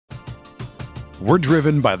We're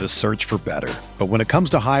driven by the search for better. But when it comes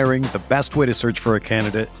to hiring, the best way to search for a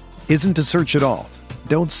candidate isn't to search at all.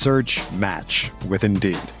 Don't search, match with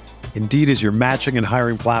Indeed. Indeed is your matching and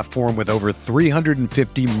hiring platform with over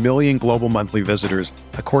 350 million global monthly visitors,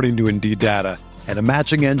 according to Indeed data, and a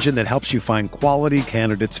matching engine that helps you find quality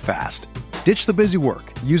candidates fast. Ditch the busy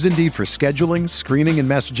work. Use Indeed for scheduling, screening, and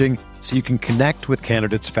messaging so you can connect with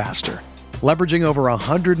candidates faster. Leveraging over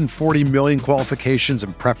 140 million qualifications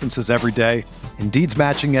and preferences every day, Indeed's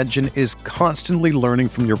matching engine is constantly learning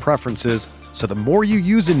from your preferences, so the more you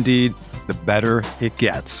use Indeed, the better it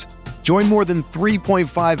gets. Join more than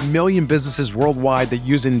 3.5 million businesses worldwide that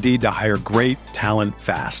use Indeed to hire great talent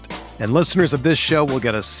fast. And listeners of this show will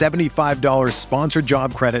get a $75 sponsored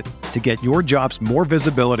job credit to get your jobs more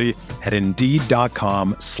visibility at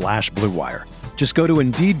Indeed.com/Blue Wire. Just go to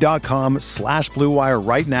Indeed.com/Blue Wire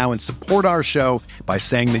right now and support our show by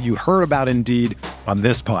saying that you heard about Indeed on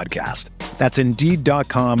this podcast. That's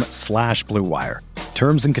Indeed.com/Blue Wire.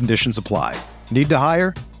 Terms and conditions apply. Need to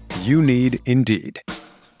hire? You need Indeed.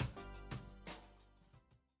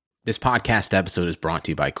 This podcast episode is brought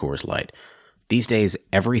to you by Coors Light. These days,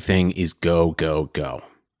 everything is go, go, go.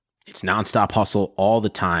 It's nonstop hustle all the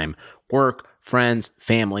time. Work, friends,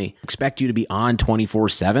 family expect you to be on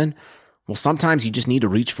 24/7. Well, sometimes you just need to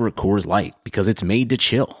reach for a Coors Light because it's made to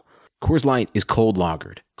chill. Coors Light is cold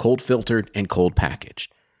lagered, cold filtered, and cold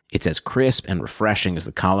packaged. It's as crisp and refreshing as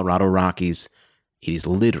the Colorado Rockies. It is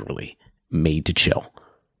literally made to chill.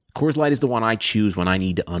 Coors Light is the one I choose when I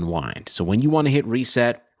need to unwind. So when you want to hit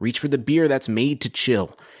reset, reach for the beer that's made to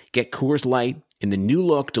chill. Get Coors Light in the new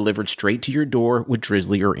look delivered straight to your door with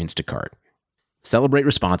Drizzly or Instacart. Celebrate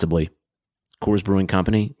responsibly. Coors Brewing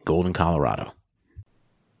Company, Golden, Colorado.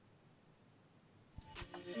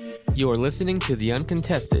 You are listening to The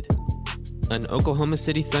Uncontested, an Oklahoma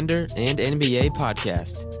City Thunder and NBA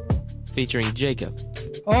podcast featuring Jacob.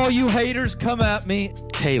 All you haters, come at me.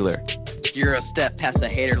 Taylor. You're a step past a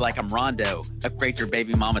hater like I'm Rondo. Upgrade your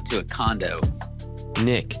baby mama to a condo.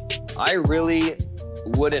 Nick. I really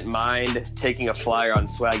wouldn't mind taking a flyer on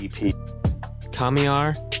Swaggy Pete.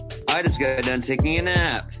 Kamiar. I just got done taking a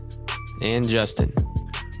nap. And Justin.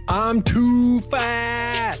 I'm too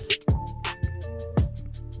fast.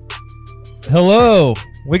 Hello.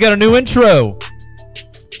 We got a new intro.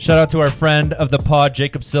 Shout out to our friend of the pod,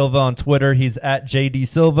 Jacob Silva, on Twitter. He's at JD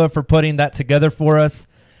Silva for putting that together for us.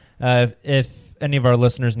 If any of our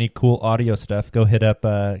listeners need cool audio stuff, go hit up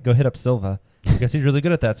Silva. I guess he's really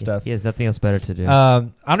good at that stuff. He has nothing else better to do. I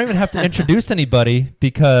don't even have to introduce anybody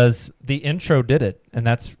because the intro did it, and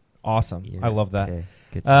that's awesome. I love that. Okay.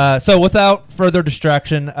 So without further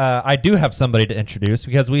distraction, I do have somebody to introduce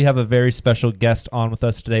because we have a very special guest on with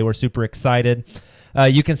us today. We're super excited.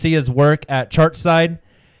 You can see his work at Chartside.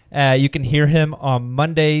 You can hear him on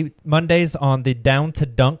Mondays on the Down to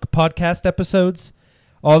Dunk podcast episodes.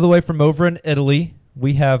 All the way from over in Italy,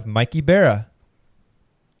 we have Miky Berra.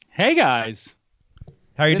 Hey, guys.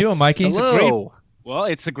 How are you doing, Miky? Hello.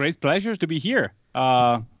 It's a great pleasure to be here.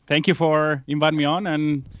 Thank you for inviting me on,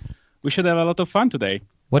 and we should have a lot of fun today.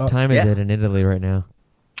 What time is it in Italy right now?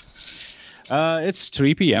 It's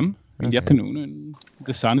 3 p.m. in the afternoon, and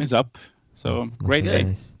the sun is up. So, great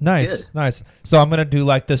day. Nice. So I'm going to do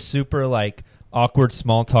like this super like awkward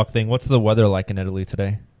small talk thing. What's the weather like in Italy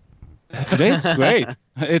today? Today it's great.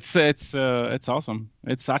 It's awesome.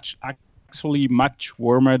 It's actually much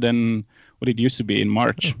warmer than what it used to be in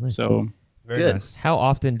March. Oh, nice. So very nice. How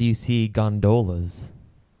often do you see gondolas?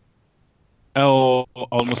 Oh,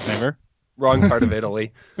 almost never. Wrong part of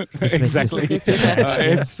Italy. Exactly.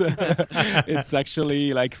 It's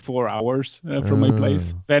actually like 4 hours from my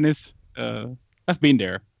place, Venice. I've been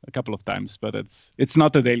there a couple of times, but it's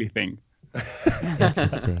not a daily thing.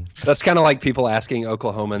 Interesting. That's kind of like people asking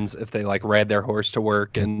Oklahomans if they like ride their horse to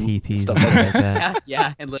work and teepees stuff and like that.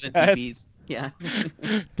 Yeah, and live in teepees. Yeah.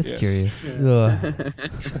 Just curious. And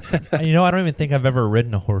you know, I don't even think I've ever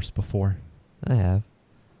ridden a horse before. I have.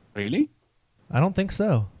 Really? I don't think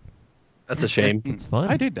so. That's a shame. It's fun.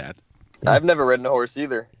 I did that. I've never ridden a horse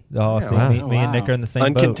either. Oh, see, me and Nick are in the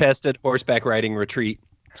same boat. Uncontested horseback riding retreat.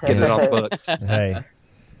 Let's get it on the books. Hey,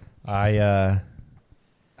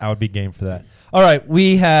 I would be game for that. All right,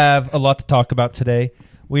 we have a lot to talk about today.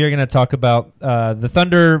 We are going to talk about the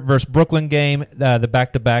Thunder versus Brooklyn game, the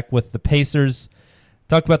back-to-back with the Pacers.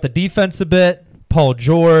 Talk about the defense a bit, Paul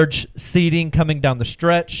George, seeding coming down the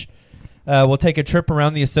stretch. We'll take a trip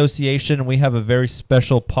around the association, and we have a very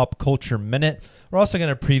special pop culture minute. We're also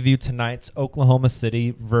going to preview tonight's Oklahoma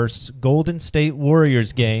City versus Golden State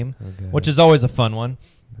Warriors game, which is always a fun one.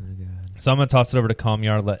 So I'm going to toss it over to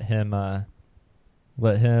Kamiar,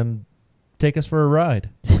 let him take us for a ride.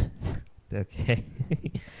 Okay.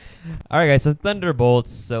 All right, guys. So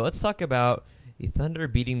Thunderbolts. So let's talk about the Thunder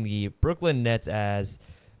beating the Brooklyn Nets as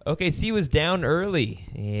OKC was down early,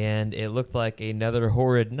 and it looked like another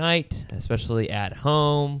horrid night, especially at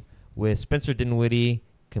home, with Spencer Dinwiddie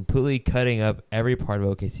completely cutting up every part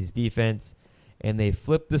of OKC's defense, and they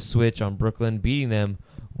flipped the switch on Brooklyn, beating them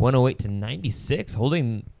 108-96,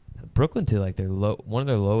 holding Brooklyn to like one of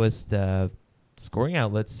their lowest scoring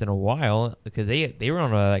outlets in a while, because they were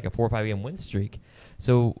on a 4 or 5 game win streak.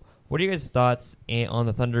 So what are your guys' thoughts on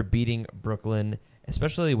the Thunder beating Brooklyn,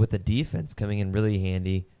 especially with the defense coming in really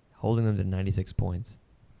handy, holding them to 96 points?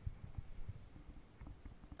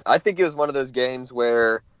 I think it was one of those games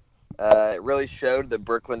where it really showed that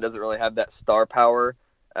Brooklyn doesn't really have that star power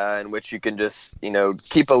in which you can just,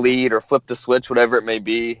 keep a lead or flip the switch, whatever it may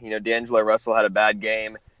be. D'Angelo Russell had a bad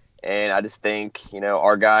game, and I just think,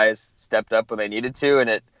 our guys stepped up when they needed to, and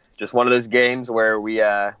it just one of those games where we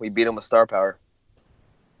beat them with star power.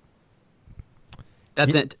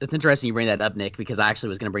 That's interesting you bring that up, Nick, because I actually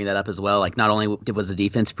was going to bring that up as well. Like, not only was the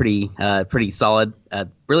defense pretty solid,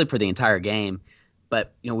 really for the entire game,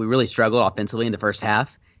 but we really struggled offensively in the first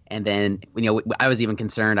half. And then I was even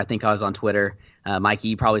concerned. I think I was on Twitter. Mikey,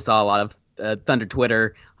 you probably saw a lot of Thunder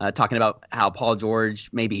Twitter talking about how Paul George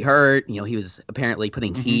may be hurt. He was apparently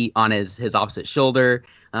putting heat on his opposite shoulder.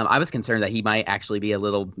 I was concerned that he might actually be a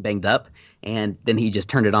little banged up, and then he just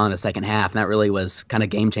turned it on in the second half, and that really was kind of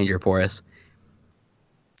game changer for us.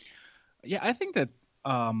 Yeah, I think that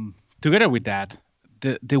together with that,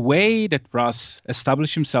 the way that Russ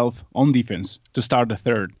established himself on defense to start the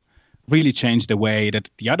third really changed the way that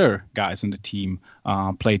the other guys on the team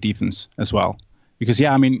play defense as well. Because,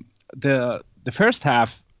 the first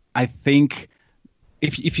half, I think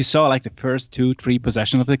if you saw like the first 2-3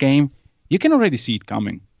 possessions of the game, you can already see it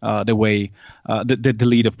coming, the way the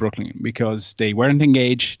lead of Brooklyn, because they weren't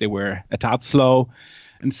engaged, they were a tad slow.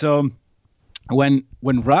 And so when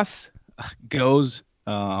Russ goes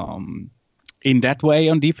in that way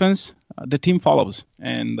on defense, the team follows.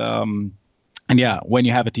 And yeah, when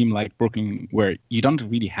you have a team like Brooklyn where you don't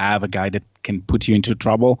really have a guy that can put you into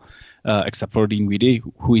trouble, except for Dinwiddie,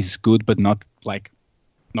 who is good but not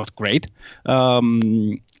great.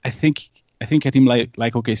 I think a team like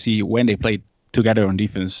OKC, when they play together on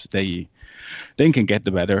defense, they can get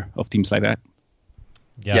the better of teams like that.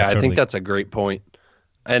 Yeah, totally. I think that's a great point.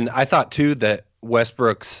 And I thought too that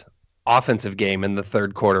Westbrook's offensive game in the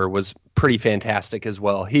third quarter was pretty fantastic as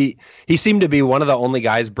well. He seemed to be one of the only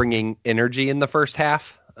guys bringing energy in the first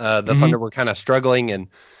half. The Thunder were kind of struggling, and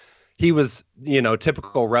he was,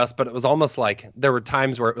 typical Russ, but it was almost like there were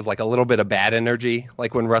times where it was like a little bit of bad energy,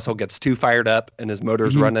 like when Russell gets too fired up and his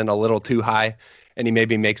motor's running a little too high and he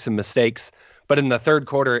maybe makes some mistakes. But in the third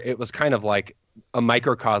quarter, it was kind of like a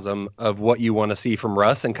microcosm of what you want to see from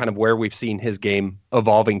Russ and kind of where we've seen his game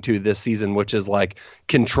evolving to this season, which is like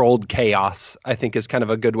controlled chaos, I think is kind of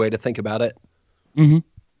a good way to think about it. And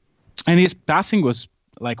his passing was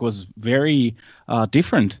very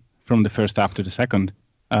different from the first half to the second.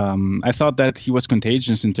 I thought that he was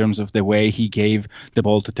contagious in terms of the way he gave the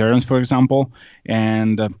ball to Terrence, for example.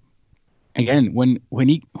 And again, when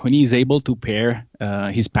he is able to pair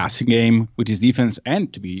his passing game with his defense,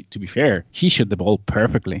 and to be fair, he shot the ball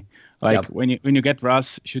perfectly. When you get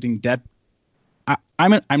Russ shooting that,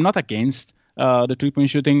 I'm not against the 3-point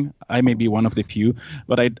shooting. I may be one of the few,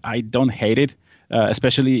 but I don't hate it,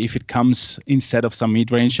 especially if it comes instead of some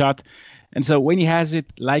mid-range shot. And so when he has it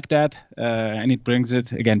like that, and it brings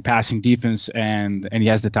it, again, passing defense, and he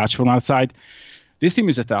has the touch from outside, this team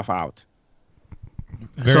is a tough out.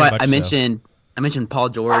 So I mentioned Paul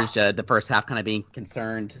George the first half, kind of being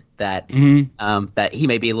concerned that that he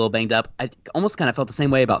may be a little banged up. I almost kind of felt the same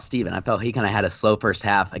way about Steven. I felt he kind of had a slow first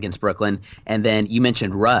half against Brooklyn, and then you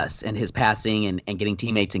mentioned Russ and his passing and getting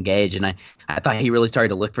teammates engaged, and I thought he really started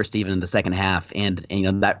to look for Steven in the second half, and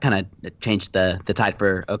that kind of changed the tide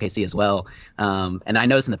for OKC as well. And I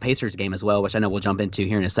noticed in the Pacers game as well, which I know we'll jump into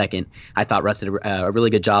here in a second, I thought Russ did a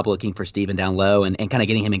really good job looking for Steven down low and kind of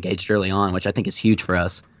getting him engaged early on, which I think is huge for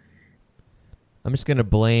us. I'm just going to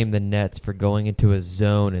blame the Nets for going into a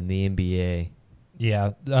zone in the NBA.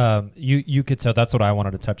 Yeah, you could tell. That's what I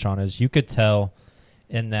wanted to touch on, is you could tell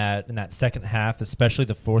in that second half, especially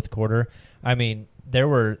the fourth quarter. I mean, there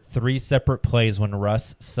were 3 separate plays when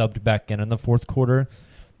Russ subbed back in the fourth quarter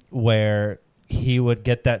where he would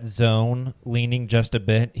get that zone leaning just a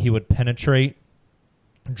bit. He would penetrate,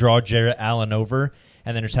 draw Jarrett Allen over,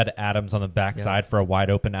 and then just had Adams on the backside for a wide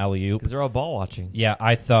open alley-oop. Because they're all ball watching. Yeah,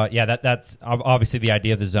 I thought, that's obviously the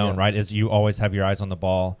idea of the zone, right, is you always have your eyes on the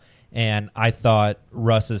ball. And I thought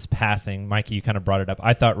Russ's passing, Mikey, you kind of brought it up,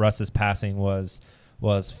 I thought Russ's passing was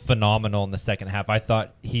was phenomenal in the second half. I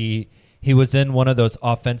thought he was in one of those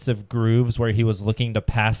offensive grooves where he was looking to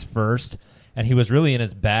pass first, and he was really in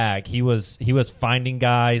his bag. He was finding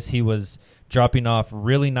guys. He was dropping off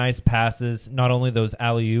really nice passes, not only those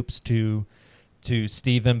alley-oops to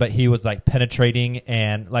Steven, but he was like penetrating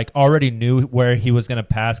and like already knew where he was going to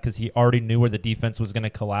pass because he already knew where the defense was going to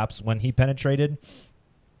collapse when he penetrated.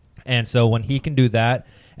 And so when he can do that,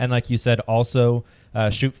 and like you said, also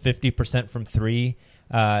shoot 50% from three,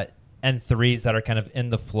 and threes that are kind of in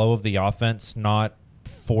the flow of the offense, not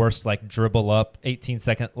forced like dribble up 18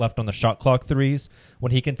 seconds left on the shot clock threes.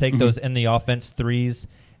 When he can take those in the offense threes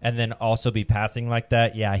and then also be passing like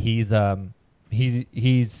that, yeah, he's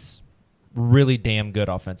really damn good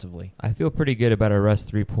offensively. I feel pretty good about a Russ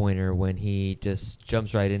three-pointer when he just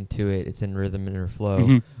jumps right into it. It's in rhythm and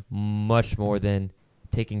flow, much more than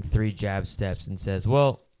taking 3 jab steps and says,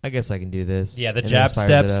 well, I guess I can do this. Yeah, the jab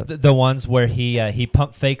steps, the ones where he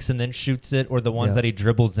pump fakes and then shoots it, or the ones that he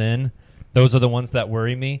dribbles in, those are the ones that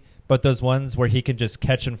worry me. But those ones where he can just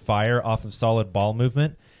catch and fire off of solid ball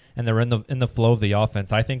movement, and they're in the flow of the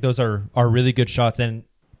offense, I think those are really good shots. And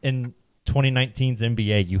in 2019's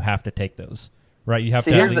NBA, you have to take those, right? You have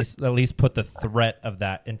to at least put the threat of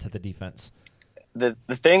that into the defense. The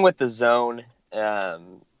thing with the zone,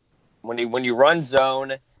 when you run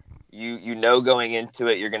zone, you know going into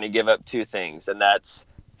it you're going to give up 2 things, and that's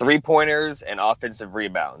 3-pointers and offensive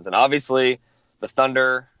rebounds. And obviously, the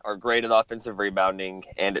Thunder are great at offensive rebounding,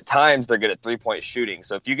 and at times they're good at 3-point shooting.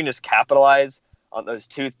 So if you can just capitalize on those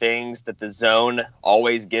 2 things that the zone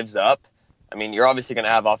always gives up, I mean, you're obviously going to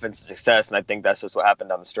have offensive success, and I think that's just what happened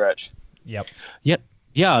down the stretch. Yep.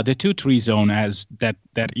 Yeah, the 2-3 zone has that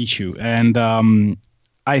issue, and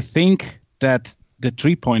I think that the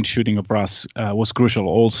 3-point shooting of Russ was crucial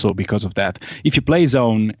also because of that. If you play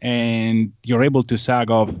zone and you're able to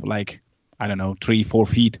sag off 3-4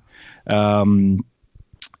 feet,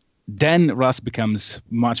 then Russ becomes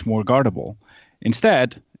much more guardable.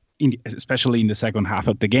 Instead, especially in the second half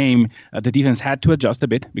of the game, the defense had to adjust a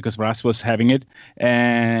bit because Russ was having it.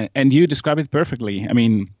 And you described it perfectly. I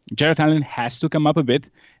mean, Jarrett Allen has to come up a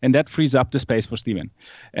bit, and that frees up the space for Steven.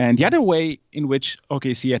 And the other way in which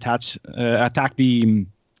OKC attack the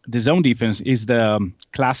zone defense is the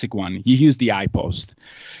classic one. You use the eye post.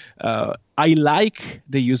 I like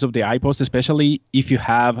the use of the eye post, especially if you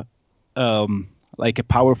have like a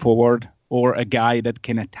power forward or a guy that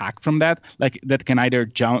can attack from that, like that can either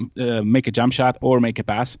make a jump shot or make a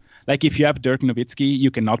pass. Like if you have Dirk Nowitzki, you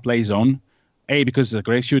cannot play zone. A, because he's a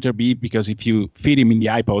great shooter. B, because if you feed him in the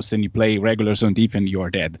eye post and you play regular zone defense, you are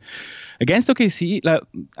dead. Against OKC,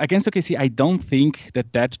 I don't think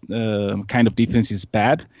that kind of defense is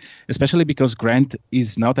bad, especially because Grant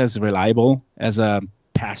is not as reliable as a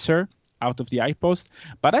passer out of the eye post.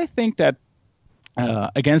 But I think that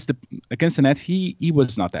against the net, he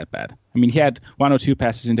was not that bad. I mean, he had 1 or 2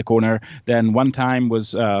 passes in the corner. Then one time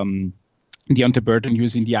was Deontay Burton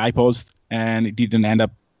using the eye post, and it didn't end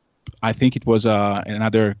up. I think it was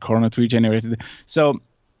another corner 3 generated. So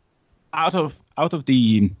out of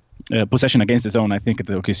the possession against the zone, I think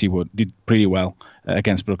the OKC did pretty well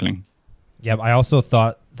against Brooklyn. Yeah, I also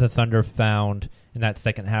thought the Thunder found in that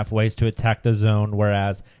second half ways to attack the zone,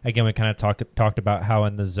 whereas again we kind of talked about how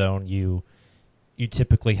in the zone you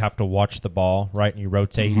typically have to watch the ball, right, and you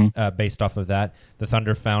rotate based off of that. The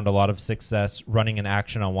Thunder found a lot of success running an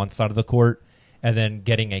action on one side of the court and then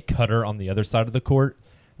getting a cutter on the other side of the court,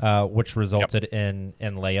 which resulted in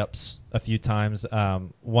layups a few times.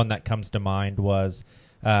 One that comes to mind was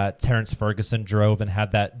Terrence Ferguson drove and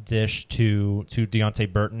had that dish to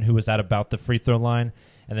Deontay Burton, who was at about the free throw line,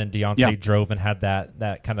 and then Deontay drove and had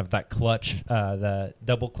that kind of that clutch, the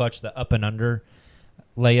double clutch, the up and under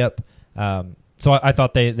layup. So I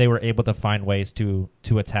thought they were able to find ways to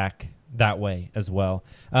attack that way as well.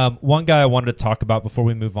 One guy I wanted to talk about before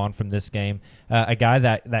we move on from this game, a guy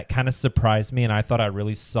that kind of surprised me, and I thought I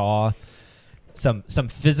really saw some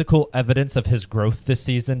physical evidence of his growth this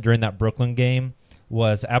season during that Brooklyn game,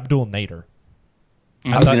 was Abdul Nader.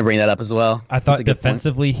 I was going to bring that up as well. I thought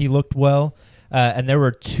defensively he looked well, and there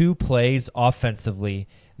were 2 plays offensively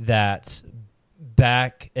that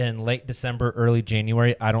back in late December, early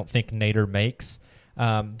January, I don't think Nader makes.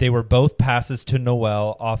 They were both passes to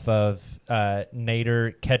Noel off of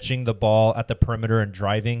Nader catching the ball at the perimeter and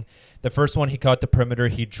driving. The first one he caught the perimeter,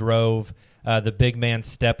 he drove. The big man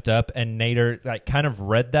stepped up, and Nader kind of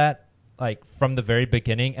read that from the very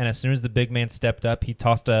beginning. And as soon as the big man stepped up, he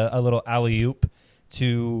tossed a little alley-oop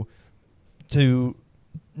to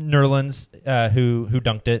Nerlens, who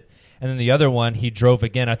dunked it. And then the other one, he drove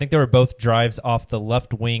again. I think they were both drives off the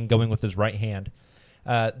left wing going with his right hand.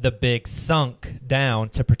 the big sunk down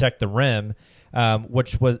to protect the rim,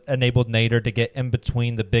 which was enabled Nader to get in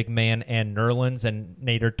between the big man and Nerlens, and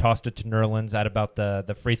Nader tossed it to Nerlens at about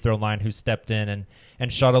the free throw line, who stepped in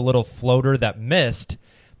and shot a little floater that missed.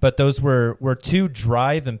 But those were two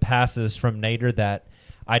drive and passes from Nader that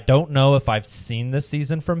I don't know if I've seen this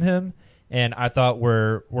season from him, and I thought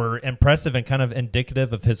were impressive and kind of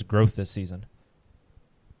indicative of his growth this season.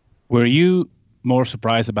 Were you more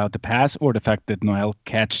surprised about the pass or the fact that Noel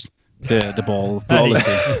catched the ball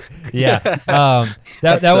flawlessly? Yeah,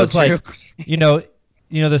 that was so like, you know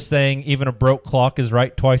the saying, even a broke clock is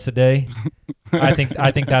right twice a day. I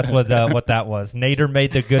think that's what that was. Nader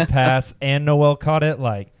made the good pass and Noel caught it.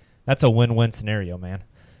 Like, that's a win-win scenario, man.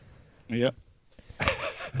 Yep.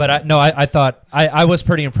 But I thought I was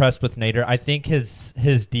pretty impressed with Nader. I think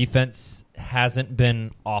his defense hasn't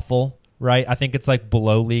been awful, right? I think it's like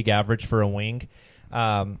below league average for a wing.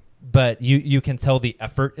 But you can tell the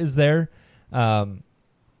effort is there. And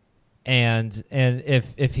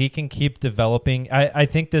if he can keep developing, I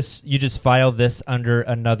think you just file this under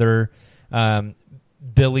another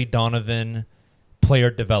Billy Donovan player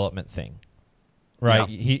development thing, right?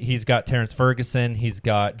 Yeah. He's got Terrence Ferguson, he's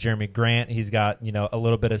got Jeremy Grant, he's got a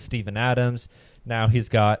little bit of Steven Adams. Now he's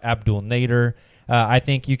got Abdul Nader. I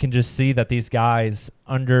think you can just see that these guys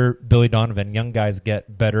under Billy Donovan, young guys,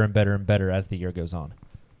 get better and better and better as the year goes on.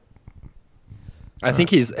 I think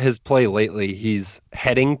his play lately, he's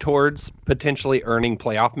heading towards potentially earning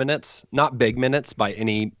playoff minutes, not big minutes by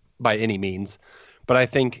any means, but I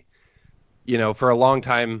think, for a long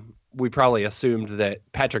time we probably assumed that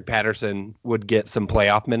Patrick Patterson would get some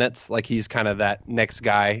playoff minutes, like he's kind of that next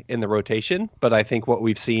guy in the rotation. But I think what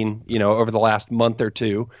we've seen, over the last month or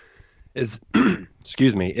two is,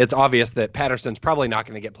 excuse me, it's obvious that Patterson's probably not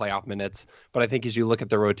going to get playoff minutes. But I think as you look at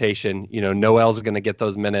the rotation, Noel's going to get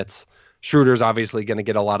those minutes. Schroeder's obviously going to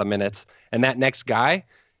get a lot of minutes. And that next guy,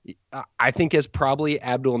 I think, is probably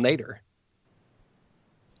Abdul Nader.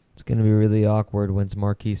 It's going to be really awkward once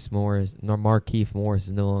Markieff Morris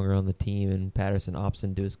is no longer on the team and Patterson opts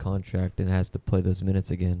into his contract and has to play those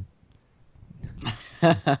minutes again.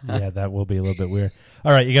 Yeah, that will be a little bit weird.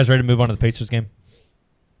 All right, you guys ready to move on to the Pacers game?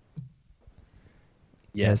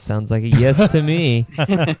 Yes. That sounds like a yes to me.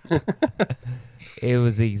 It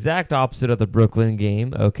was the exact opposite of the Brooklyn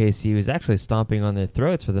game. OKC was actually stomping on their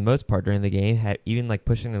throats for the most part during the game, even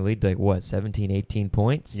pushing the lead to 17, 18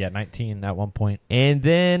 points? Yeah, 19 at one point. And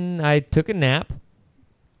then I took a nap,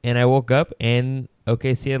 and I woke up, and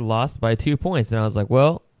OKC had lost by 2 points. And I was like,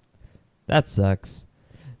 well, that sucks.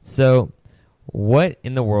 So what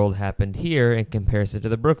in the world happened here in comparison to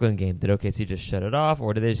the Brooklyn game? Did OKC just shut it off,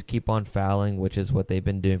 or did they just keep on fouling, which is what they've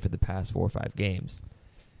been doing for the past 4 or 5 games?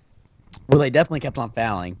 Well, they definitely kept on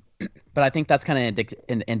fouling, but I think that's kind of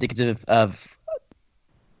indicative of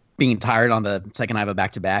being tired on the second night of a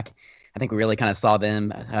back-to-back. I think we really kind of saw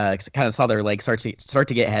them, saw their legs start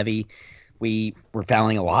to get heavy. We were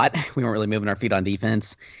fouling a lot. We weren't really moving our feet on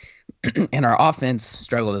defense, and our offense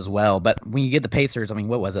struggled as well. But when you get the Pacers,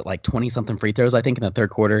 what was it, 20-something free throws, I think, in the third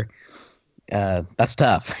quarter? That's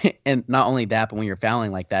tough. And not only that, but when you're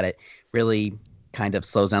fouling like that, it really kind of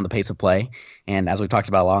slows down the pace of play. And as we've talked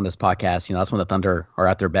about a lot on this podcast, that's when the Thunder are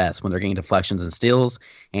at their best, when they're getting deflections and steals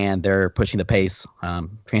and they're pushing the pace,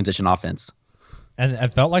 transition offense. And it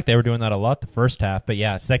felt like they were doing that a lot the first half. But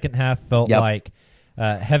yeah, second half felt like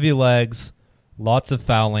heavy legs, lots of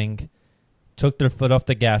fouling, took their foot off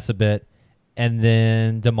the gas a bit, and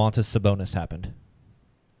then Domantas Sabonis happened.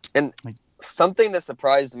 And something that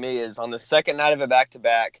surprised me is on the second night of a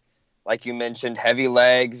back-to-back, like you mentioned, heavy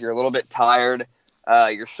legs, you're a little bit tired.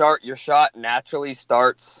 Your shot naturally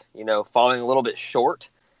starts, falling a little bit short.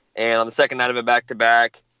 And on the second night of a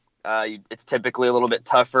back-to-back, it's typically a little bit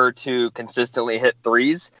tougher to consistently hit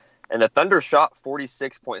threes. And the Thunder shot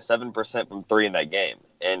 46.7% from three in that game.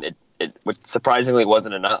 And it surprisingly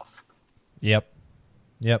wasn't enough. Yep.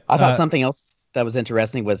 I thought something else that was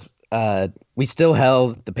interesting was we still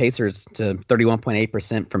held the Pacers to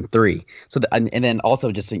 31.8% from three. So, and then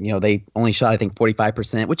also just, they only shot, I think,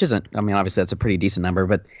 45%, which isn't, obviously that's a pretty decent number,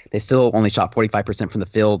 but they still only shot 45% from the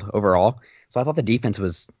field overall. So I thought the defense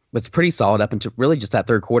was pretty solid up until really just that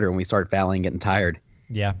third quarter when we started fouling, getting tired.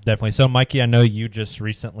 Yeah, definitely. So, Mikey, I know you just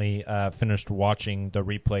recently finished watching the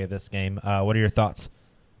replay of this game. What are your thoughts?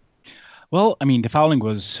 Well, the fouling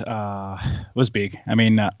was big.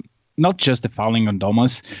 Not just the fouling on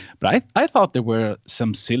Domas, but I thought there were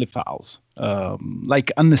some silly fouls,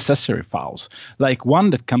 like unnecessary fouls. Like one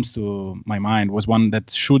that comes to my mind was one that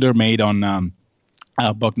Schroeder made on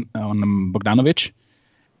Bogdanovic.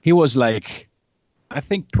 He was I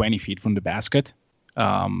think 20 feet from the basket.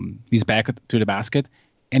 He's back to the basket,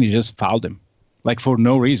 and he just fouled him, like for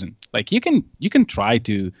no reason. Like you can try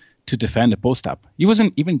to defend a post up. He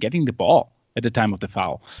wasn't even getting the ball at the time of the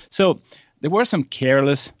foul. So there were some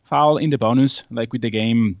careless foul in the bonus, like with the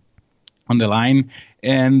game on the line,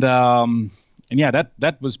 and yeah,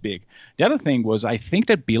 that was big. The other thing was, I think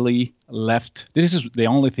that Billy left. This is the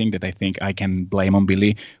only thing that I think I can blame on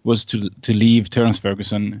Billy, was to leave Terrence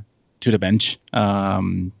Ferguson to the bench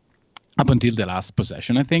up until the last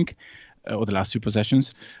possession, I think, or the last two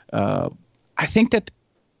possessions. I think that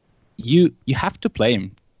you have to play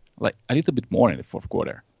him like a little bit more in the fourth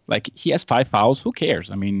quarter. Like, he has 5 fouls. Who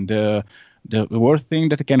cares? I mean, the worst thing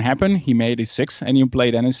that can happen, he made is 6, and you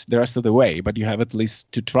play Dennis the rest of the way. But you have at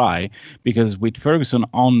least to try, because with Ferguson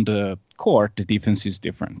on the court, the defense is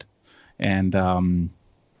different. And down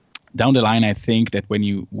the line, I think that when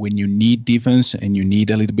you need defense and you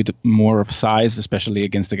need a little bit more of size, especially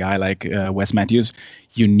against a guy like Wes Matthews,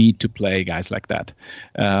 you need to play guys like that.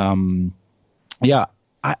 I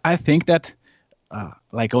think that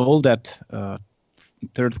like all that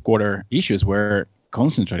third quarter issues were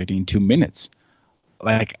concentrated in 2 minutes.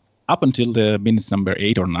 Like, up until the minutes number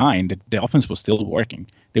 8 or 9, the offense was still working.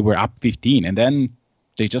 They were up 15, and then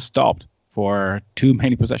they just stopped for too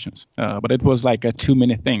many possessions. But it was like a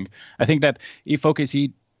 2-minute thing. I think that if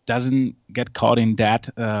OKC doesn't get caught in that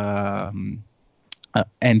and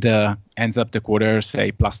ends up the quarter,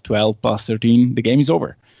 say, plus 12, plus 13, the game is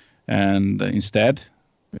over. And instead,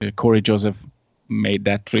 Corey Joseph made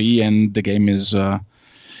that 3, and the game is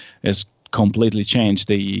completely changed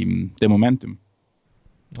the momentum.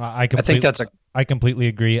 I completely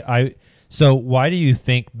agree. So why do you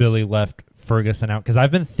think Billy left Ferguson out? Because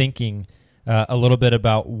I've been thinking a little bit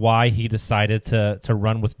about why he decided to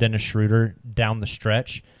run with Dennis Schroeder down the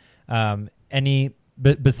stretch.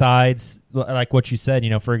 Besides, like what you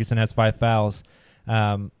said, Ferguson has 5 fouls.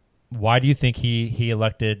 Why do you think he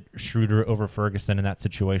elected Schroeder over Ferguson in that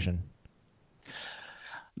situation?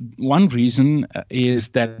 One reason is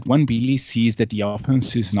that when Billy sees that the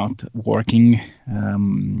offense is not working,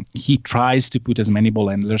 he tries to put as many ball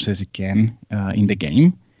handlers as he can in the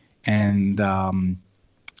game. And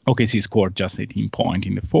OKC scored just 18 points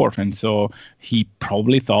in the fourth. And so he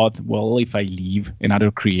probably thought, well, if I leave another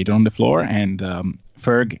creator on the floor, and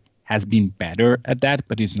Ferg has been better at that,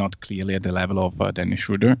 but is not clearly at the level of Dennis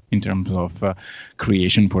Schroeder in terms of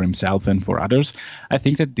creation for himself and for others. I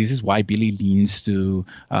think that this is why Billy leans to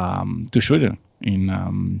Schroeder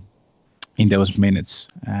in those minutes,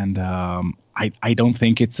 and I don't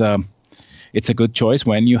think it's a good choice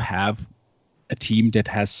when you have a team that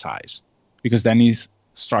has size, because then he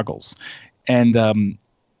struggles, and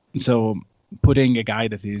so putting a guy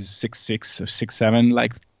that is 6'6" or 6'7"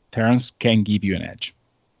 like Terrence can give you an edge.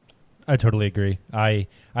 I totally agree. I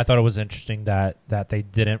thought it was interesting that they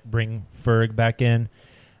didn't bring Ferg back in.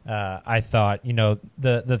 I thought,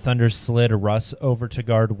 the Thunder slid Russ over to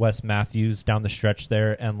guard Wes Matthews down the stretch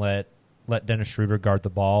there and let Dennis Schroeder guard the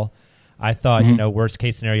ball. I thought, worst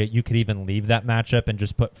case scenario, you could even leave that matchup and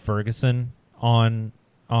just put Ferguson on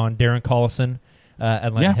Darren Collison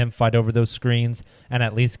and let him fight over those screens and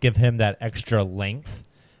at least give him that extra length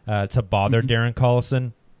to bother Darren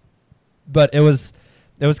Collison. But it was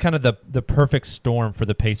kind of the perfect storm for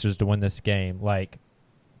the Pacers to win this game. Like,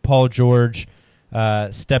 Paul George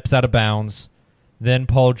steps out of bounds, then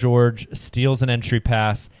Paul George steals an entry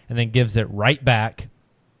pass and then gives it right back,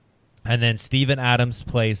 and then Steven Adams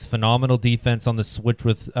plays phenomenal defense on the switch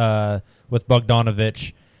with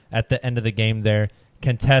Bogdanovic at the end of the game there,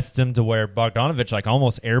 contests him to where Bogdanovic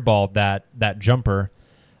almost airballed that jumper,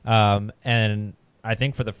 and I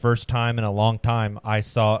think for the first time in a long time, I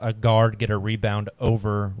saw a guard get a rebound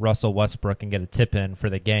over Russell Westbrook and get a tip in for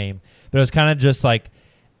the game. But it was kind of just like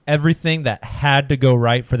everything that had to go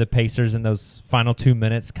right for the Pacers in those final 2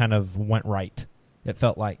 minutes kind of went right, it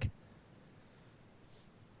felt like.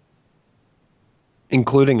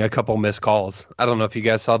 Including a couple missed calls. I don't know if you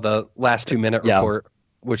guys saw the last 2-minute report,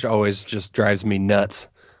 which always just drives me nuts.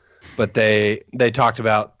 But they talked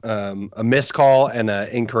about a missed call and an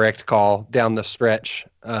incorrect call down the stretch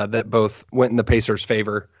that both went in the Pacers'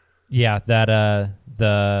 favor. Yeah, that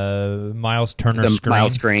the Miles Turner screen.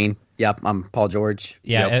 Miles screen. Yep, Paul George.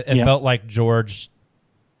 Yeah, yep. It felt like George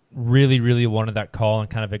really, really wanted that call and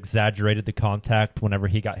kind of exaggerated the contact whenever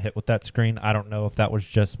he got hit with that screen. I don't know if that was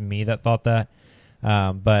just me that thought that,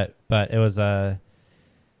 but it was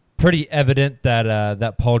pretty evident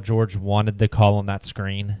that Paul George wanted the call on that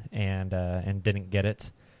screen and didn't get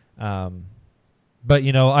it. But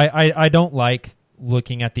I don't like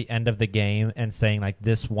looking at the end of the game and saying like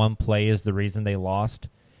this one play is the reason they lost.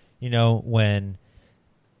 When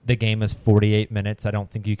the game is 48 minutes. I don't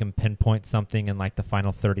think you can pinpoint something in like the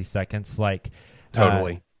final 30 seconds. Like,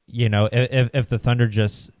 totally. If the Thunder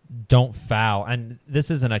just don't foul, and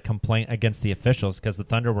this isn't a complaint against the officials because the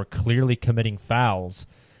Thunder were clearly committing fouls.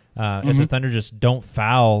 If the Thunder just don't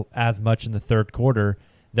foul as much in the third quarter,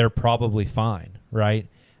 they're probably fine, right?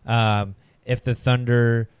 If the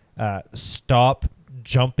Thunder stop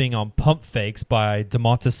jumping on pump fakes by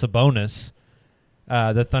Domantas Sabonis,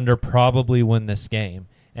 the Thunder probably win this game.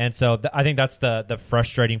 And so I think that's the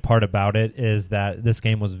frustrating part about it, is that this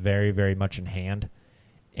game was very, very much in hand.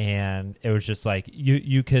 And it was just like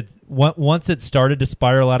you could, once it started to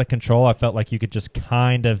spiral out of control, I felt like you could just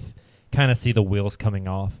kind of see the wheels coming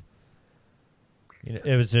off.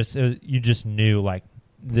 It was just, you just knew like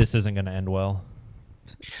this isn't going to end well.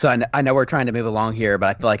 So I know we're trying to move along here, but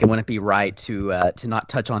I feel like it wouldn't be right to not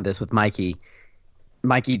touch on this with Miky.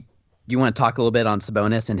 Miky, you want to talk a little bit on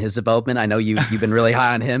Sabonis and his development? I know you've been really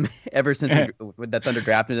high on him ever since the Thunder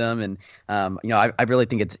drafted him, and I really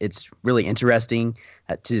think it's really interesting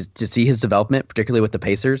to see his development, particularly with the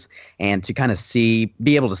Pacers, and to kind of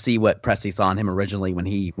be able to see what Presti saw in him originally when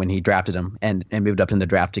he drafted him and moved up in the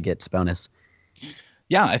draft to get Sabonis.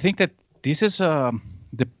 Yeah, I think that this is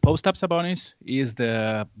the post-up Sabonis is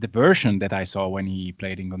the version that I saw when he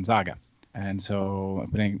played in Gonzaga, and so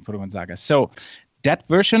playing for Gonzaga. So that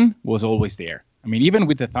version was always there. I mean, even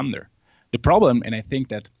with the Thunder. The problem, and I think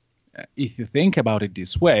that if you think about it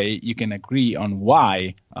this way, you can agree on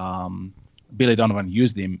why Billy Donovan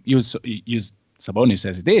used Sabonis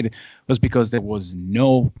as he did, was because there was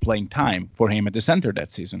no playing time for him at the center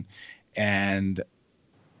that season. And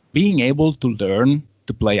being able to learn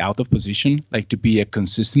to play out of position, like to be a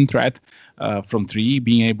consistent threat from three,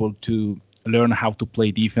 being able to learn how to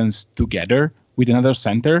play defense together with another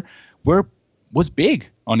center, was big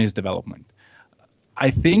on his development. I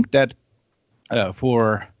think that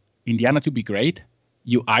for Indiana to be great,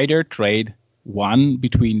 you either trade one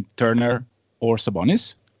between Turner or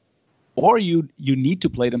Sabonis, or you need to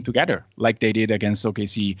play them together like they did against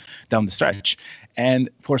OKC down the stretch. And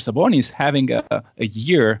for Sabonis, having a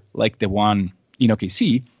year like the one in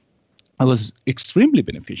OKC was extremely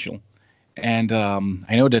beneficial. And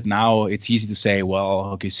I know that now it's easy to say,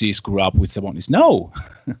 well, OKC screw up with Sabonis. No,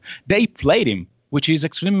 they played him, which is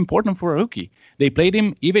extremely important for a rookie. They played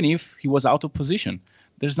him even if he was out of position.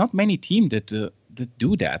 There's not many teams that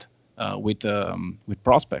do that with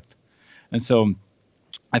prospect. And so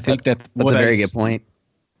I think that's a very good point.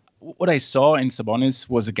 What I saw in Sabonis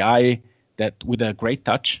was a guy that with a great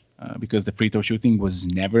touch, because the free throw shooting was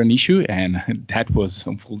never an issue, and that was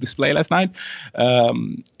on full display last night.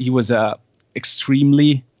 He was a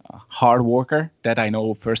extremely hard worker that I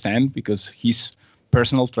know firsthand because his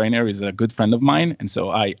personal trainer is a good friend of mine, and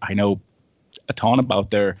so I know a ton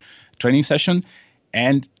about their training session.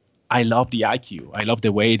 And I love the IQ. I love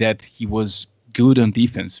the way that he was good on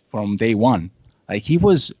defense from day one. Like he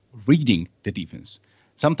was reading the defense.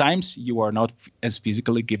 Sometimes you are not as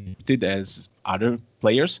physically gifted as other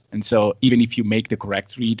players. And so even if you make the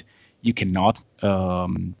correct read, you cannot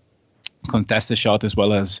contest the shot as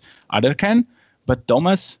well as other can. But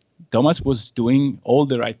Thomas was doing all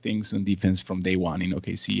the right things on defense from day one in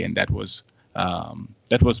OKC. And that was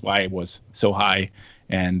why it was so high.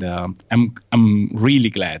 And I'm really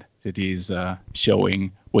glad that he's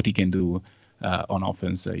showing what he can do on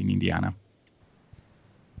offense in Indiana.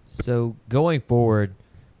 So going forward,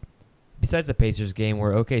 besides the Pacers game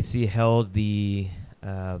where OKC held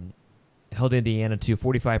Indiana to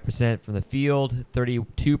 45% from the field,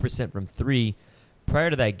 32% from three, prior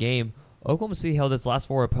to that game, Oklahoma City held its last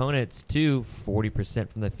four opponents to 40%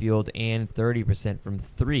 from the field and 30% from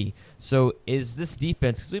three. So is this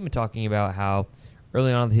defense, because we've been talking about how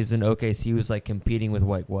early on in the season OKC was like competing with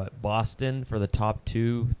what Boston for the top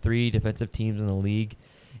 2-3 defensive teams in the league,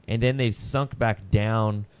 and then they've sunk back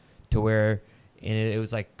down to where, and it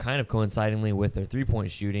was like kind of coincidingly with their three-point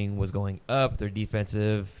shooting was going up, their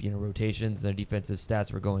defensive rotations, their defensive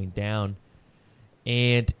stats were going down.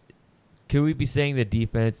 And could we be saying the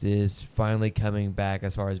defense is finally coming back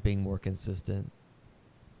as far as being more consistent?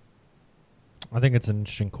 I think it's an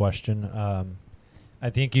interesting question. I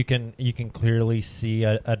think you can clearly see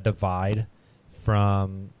a divide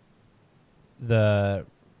from the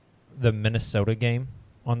Minnesota game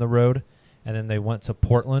on the road, and then they went to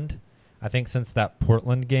Portland. I think since that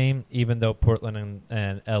Portland game, even though Portland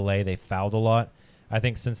and LA, they fouled a lot, I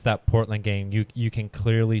think since that Portland game, you can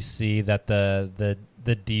clearly see that the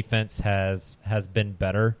defense has been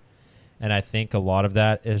better, and I think a lot of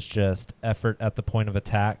that is just effort at the point of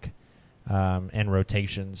attack and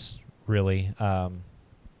rotations, really.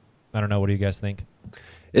 I don't know. What do you guys think?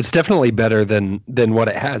 It's definitely better than what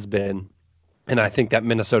it has been. And I think that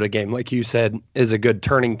Minnesota game, like you said, is a good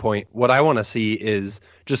turning point. What I want to see is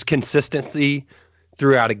just consistency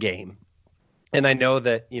throughout a game. And I know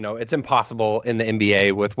that, it's impossible in the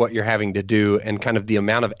NBA with what you're having to do and kind of the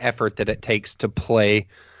amount of effort that it takes to play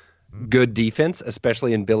good defense,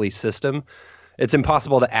 especially in Billy's system. It's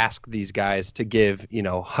impossible to ask these guys to give,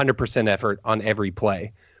 100% effort on every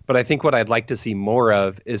play. But I think what I'd like to see more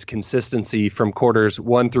of is consistency from quarters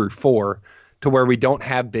 1 through 4 to where we don't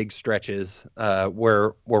have big stretches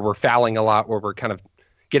where we're fouling a lot, where we're kind of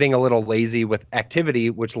getting a little lazy with activity,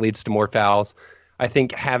 which leads to more fouls.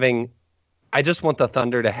 I just want the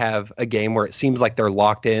Thunder to have a game where it seems like they're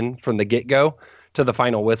locked in from the get-go to the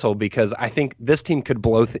final whistle, because I think this team could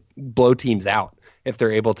blow teams out if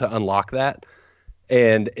they're able to unlock that.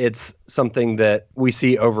 And it's something that we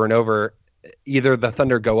see over and over. Either the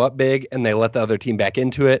Thunder go up big and they let the other team back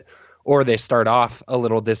into it, or they start off a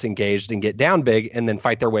little disengaged and get down big and then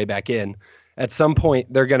fight their way back in. At some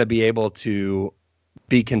point, they're going to be able to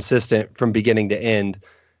be consistent from beginning to end.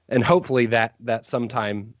 And hopefully that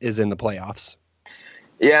sometime is in the playoffs.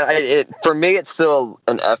 Yeah, for me, it's still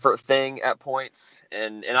an effort thing at points.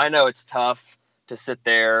 And I know it's tough to sit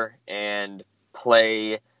there and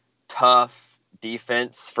play tough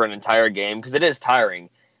defense for an entire game, because it is tiring.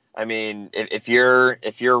 I mean, if you're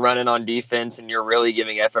running on defense and you're really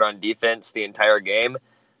giving effort on defense the entire game,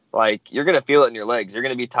 like, you're going to feel it in your legs. You're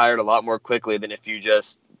going to be tired a lot more quickly than if you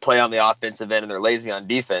just play on the offensive end and they're lazy on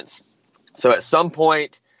defense. So at some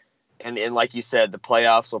point, and like you said, the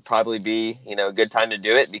playoffs will probably be, a good time to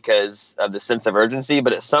do it because of the sense of urgency.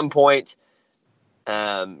 But at some point,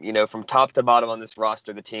 from top to bottom on this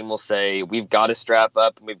roster, the team will say, we've got to strap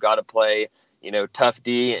up and we've got to play, tough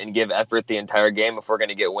D and give effort the entire game if we're going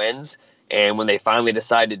to get wins. And when they finally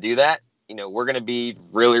decide to do that, we're going to be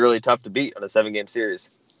really, really tough to beat on a 7-game series.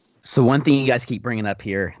 So one thing you guys keep bringing up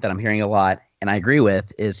here that I'm hearing a lot, and I agree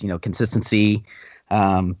with, is, consistency,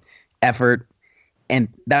 effort. And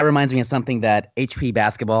that reminds me of something that HP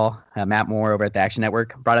Basketball, Matt Moore over at the Action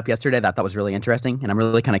Network, brought up yesterday that I thought was really interesting. And I'm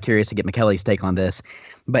really kind of curious to get McKelly's take on this.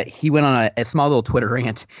 But he went on a small little Twitter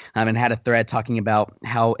rant and had a thread talking about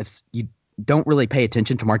how you don't really pay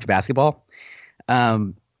attention to March basketball.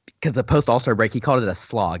 Because the post All-Star break, he called it a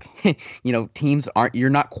slog. Teams you're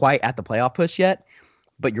not quite at the playoff push yet,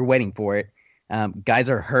 but you're waiting for it. Guys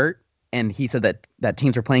are hurt. And he said that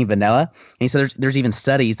teams are playing vanilla. And he said there's even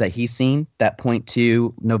studies that he's seen that point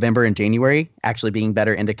to November and January actually being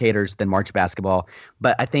better indicators than March basketball.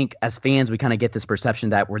 But I think as fans, we kind of get this perception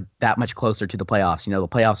that we're that much closer to the playoffs. The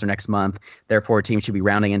playoffs are next month. Therefore, teams should be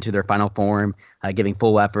rounding into their final form, giving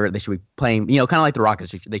full effort. They should be playing, kind of like the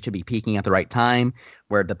Rockets. They should be peaking at the right time,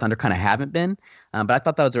 where the Thunder kind of haven't been. But I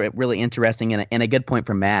thought that was really interesting and a good point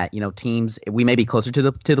from Matt. Teams, we may be closer to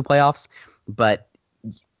the playoffs, but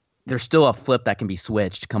there's still a flip that can be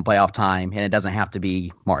switched come playoff time, and it doesn't have to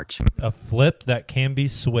be March. A flip that can be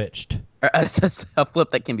switched. A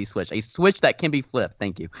flip that can be switched. A switch that can be flipped.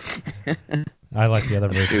 Thank you. I like the other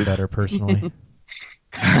version better, personally.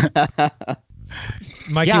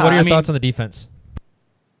 Mikey, Yeah, what are your thoughts on the defense?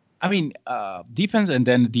 I mean, defense and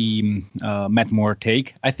then the Matt Moore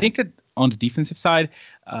take. I think that on the defensive side,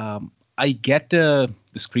 I get the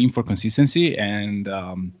scream for consistency, and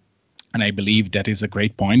I believe that is a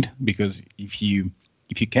great point, because if you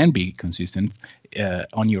can be consistent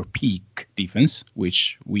on your peak defense,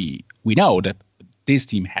 which we know that this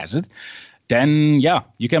team has it, then yeah,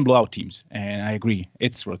 you can blow out teams. And I agree,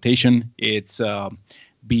 it's rotation, it's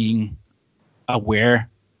being aware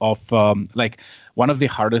of like one of the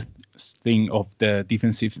hardest thing of the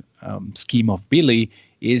defensive scheme of Billy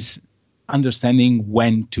is understanding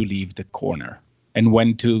when to leave the corner and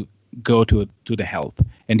when to go to the help.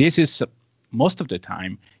 And this is most of the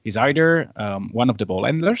time is either one of the ball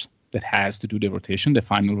handlers that has to do the rotation, the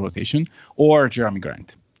final rotation, or Jeremy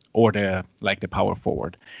Grant, or the power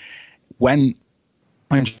forward. When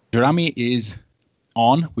Jeremy is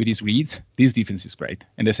on with his reads, this defense is great,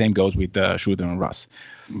 and the same goes with Schroeder and Russ.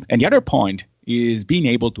 And the other point is being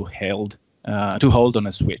able to hold on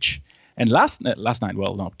a switch. And last night,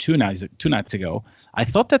 2 nights ago, I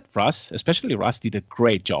thought that especially Russ, did a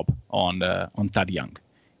great job on Thad Young.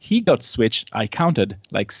 He got switched, I counted,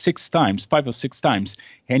 like 5 or 6 times,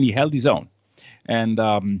 and he held his own. And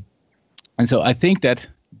so I think that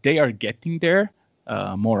they are getting there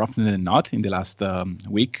more often than not in the last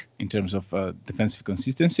week in terms of defensive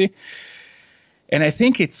consistency. And I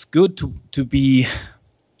think it's good to be,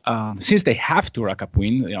 since they have to rack up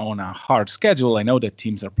win on a hard schedule. I know that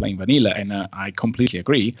teams are playing vanilla, and I completely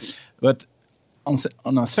agree. But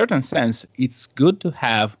on a certain sense, it's good to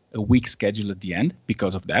have a weak schedule at the end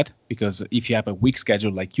because of that. Because if you have a weak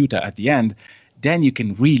schedule like Utah at the end, then you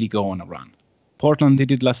can really go on a run. Portland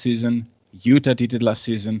did it last season. Utah did it last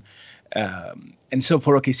season. And so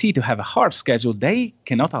for OKC to have a hard schedule, they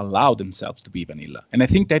cannot allow themselves to be vanilla. And I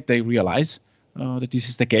think that they realize that this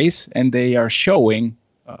is the case, and they are showing,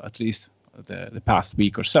 at least the past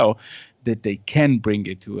week or so, that they can bring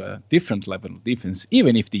it to a different level of defense,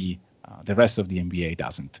 even if the rest of the NBA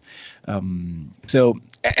doesn't. So,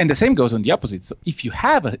 and the same goes on the opposite. So if you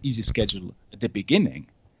have an easy schedule at the beginning,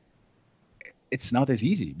 it's not as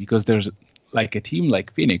easy because there's like a team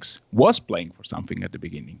like Phoenix was playing for something at the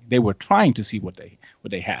beginning. They were trying to see what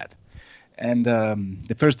they had. And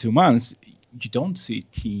the first 2 months, you don't see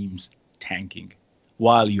teams tanking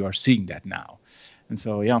while you are seeing that now. And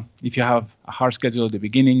so, yeah, if you have a hard schedule at the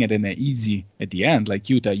beginning and then an easy at the end, like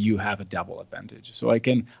Utah, you have a double advantage. So I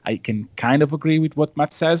can kind of agree with what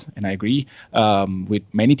Matt says, and I agree with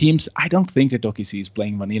many teams. I don't think that OKC is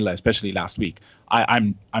playing vanilla, especially last week.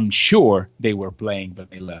 I'm sure they were playing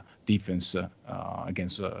vanilla defense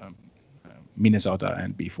against Minnesota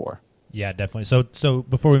and B4. Yeah, definitely. So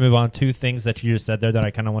before we move on, 2 things that you just said there that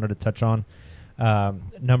I kind of wanted to touch on.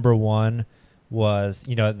 Number one was,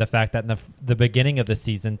 the fact that in the beginning of the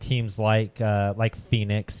season, teams like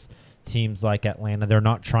Phoenix, teams like Atlanta, they're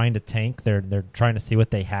not trying to tank. They're trying to see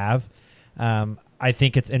what they have. I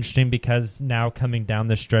think it's interesting because now coming down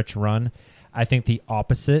the stretch run, I think the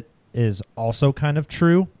opposite is also kind of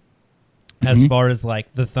true. As far as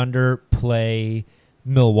like the Thunder play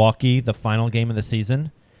Milwaukee, the final game of the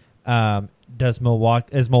season, is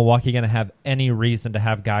Milwaukee going to have any reason to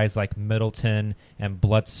have guys like Middleton and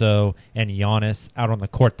Bledsoe and Giannis out on the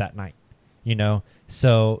court that night?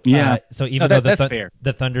 So even though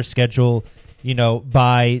the Thunder schedule,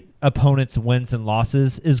 by opponents' wins and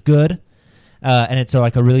losses is good, and it's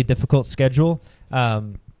like a really difficult schedule.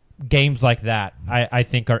 Games like that, I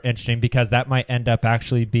think, are interesting because that might end up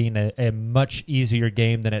actually being a much easier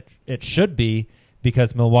game than it should be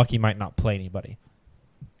because Milwaukee might not play anybody.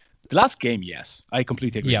 The last game, yes, I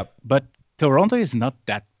completely agree. Yep. But Toronto is not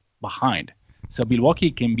that behind. So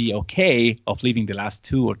Milwaukee can be okay of leaving the last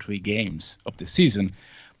 2 or 3 games of the season,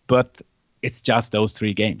 but it's just those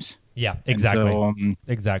 3 games. Yeah, exactly. So,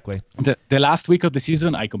 exactly. The last week of the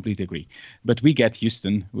season, I completely agree. But we get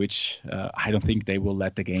Houston, which I don't think they will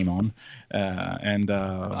let the game on.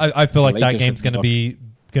 I feel like that game's going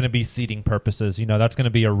to be seeding purposes. That's going to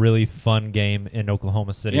be a really fun game in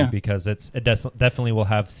Oklahoma City because it definitely will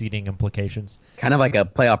have seeding implications. Kind of like a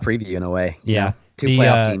playoff preview in a way. Yeah. 2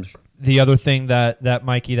 playoff teams. The other thing that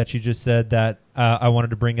Miky, that you just said that I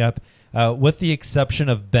wanted to bring up, with the exception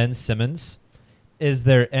of Ben Simmons, is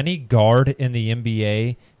there any guard in the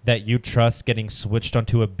NBA that you trust getting switched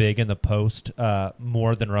onto a big in the post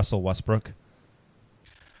more than Russell Westbrook?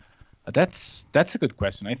 That's a good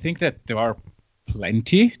question. I think that there are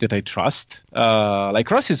plenty that I trust.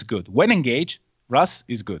 Like Russ is good. When engaged, Russ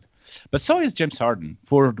is good. But so is James Harden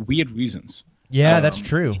for weird reasons. Yeah, that's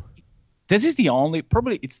true. This is the only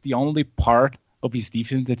part of his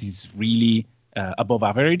defense that is really above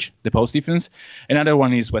average, the post defense. Another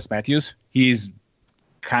one is Wes Matthews. He's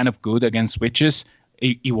kind of good against switches.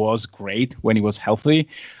 He was great when he was healthy.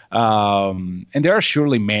 And there are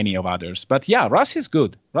surely many of others. But yeah, Russ is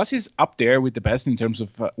good. Russ is up there with the best in terms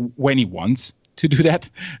of when he wants to do that.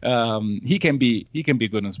 He can be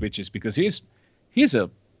good on switches because he's a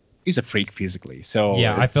freak physically. So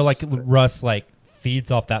yeah, I feel like Russ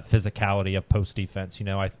feeds off that physicality of post defense.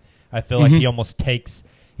 I feel like he almost takes,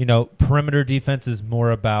 perimeter defense is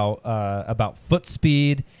more about foot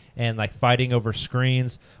speed and fighting over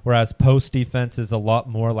screens, whereas post defense is a lot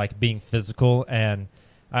more like being physical. And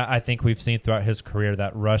I think we've seen throughout his career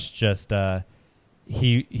that Russ just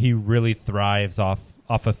he really thrives off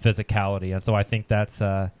of physicality, and so I think that's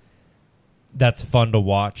fun to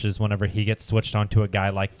watch is whenever he gets switched onto a guy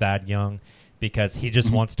like Thad Young, because he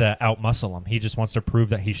just wants to outmuscle him. He just wants to prove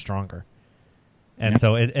that he's stronger. And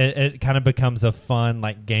so it kind of becomes a fun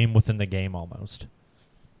game within the game almost.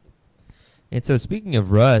 And so speaking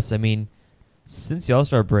of Russ, I mean, since the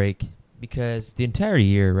All-Star break, because the entire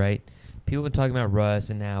year, right, people have been talking about Russ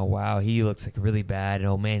and now, wow, he looks really bad. And,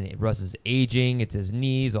 oh, man, Russ is aging. It's his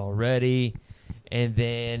knees already. And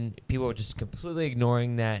then people are just completely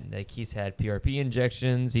ignoring that. He's had PRP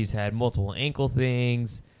injections. He's had multiple ankle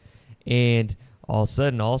things. And all of a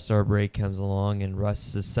sudden, All-Star break comes along, and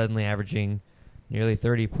Russ is suddenly averaging nearly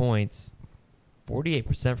 30 points,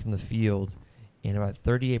 48% from the field, and about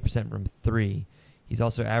 38% from 3. He's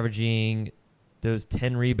also averaging those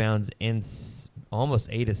 10 rebounds and almost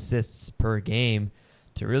 8 assists per game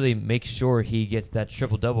to really make sure he gets that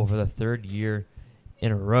triple-double for the third year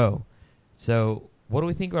in a row. So what do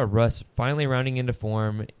we think about Russ finally rounding into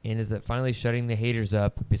form, and is it finally shutting the haters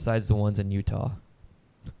up besides the ones in Utah?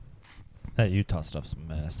 That Utah stuff's a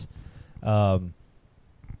mess.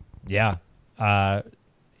 Yeah. I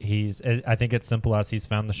think it's simple as he's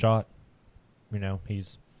found the shot. You know,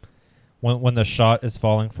 when the shot is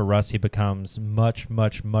falling for Russ, he becomes much,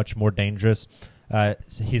 much, much more dangerous.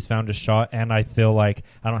 He's found his shot, and I feel like,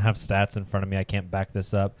 I don't have stats in front of me, I can't back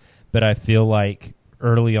this up, but I feel like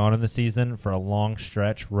early on in the season, for a long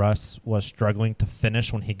stretch, Russ was struggling to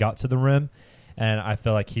finish when he got to the rim, and I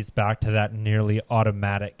feel like he's back to that nearly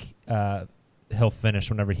automatic he'll finish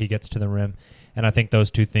whenever he gets to the rim. And I think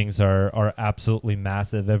those two things are absolutely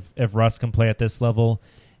massive. If Russ can play at this level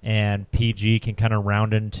and PG can kind of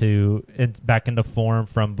round back into form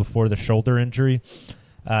from before the shoulder injury,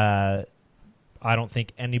 I don't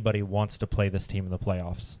think anybody wants to play this team in the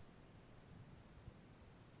playoffs.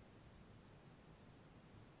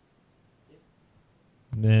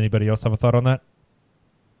 Anybody else have a thought on that?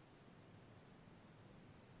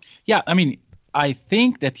 Yeah, I mean, I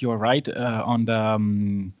think that you're right on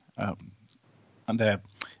the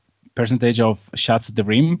percentage of shots at the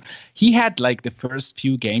rim. He had like the first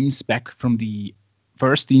few games back from the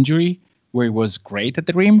first injury where he was great at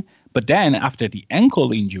the rim, but then after the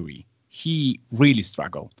ankle injury, he really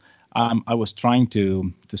struggled. I was trying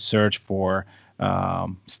to search for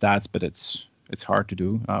stats, but it's hard to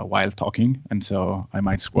do while talking, and so I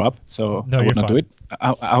might screw up. So I will not do it.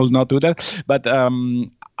 I will not do that. But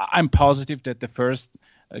I'm positive that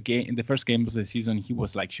in the first game of the season, he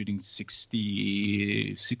was like shooting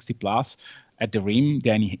 60 plus at the rim.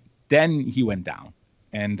 Then he went down,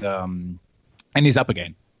 and he's up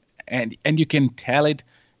again, and you can tell it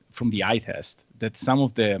from the eye test that some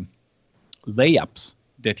of the layups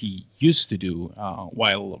that he used to do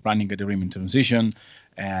while running at the rim in transition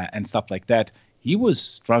and stuff like that, he was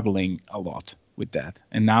struggling a lot with that.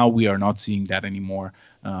 And now we are not seeing that anymore,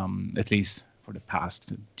 at least for the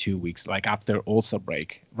past 2 weeks. Like after All-Star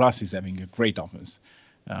break, Russ is having a great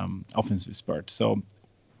offensive spurt. So,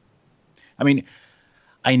 I mean,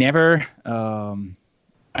 I never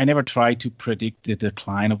try to predict the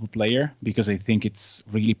decline of a player because I think it's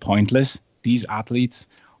really pointless. These athletes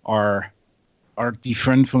are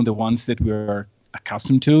different from the ones that we're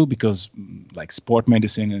accustomed to because like sport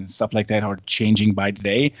medicine and stuff like that are changing by the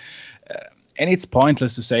day. And it's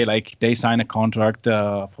pointless to say like they sign a contract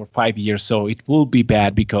for 5 years, so it will be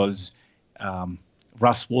bad because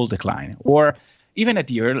Russ will decline. Or even in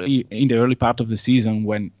the early part of the season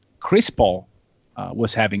when Chris Paul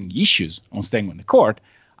was having issues on staying on the court,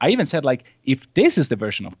 I even said like if this is the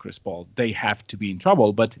version of Chris Paul, they have to be in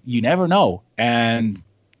trouble. But you never know. And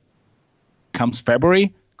comes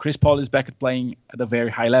February, Chris Paul is back at playing at a very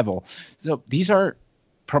high level. So these are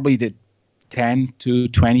probably the 10 to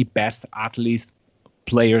 20 best athletes,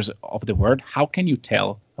 players of the world. How can you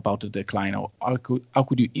tell about the decline, or how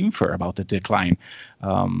could you infer about the decline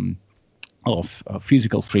of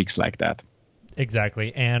physical freaks like that?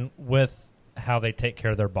 Exactly. And with how they take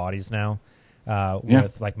care of their bodies now,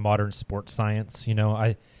 with like modern sports science,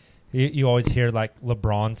 you always hear like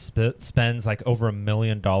LeBron spends like over $1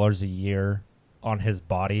 million a year on his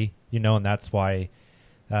body, and that's why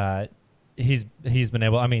he's been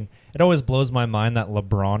able. I mean, it always blows my mind that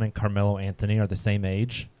LeBron and Carmelo Anthony are the same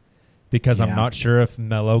age, because I'm not sure if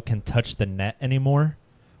Melo can touch the net anymore,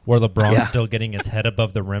 where LeBron's still getting his head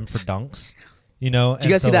above the rim for dunks. Did you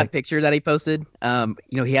guys see that picture that he posted?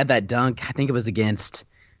 He had that dunk. I think it was against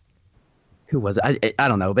who was it? I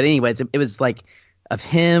don't know, but anyways, it was like of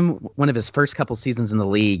him, one of his first couple seasons in the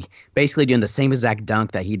league, basically doing the same exact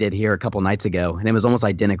dunk that he did here a couple nights ago, and it was almost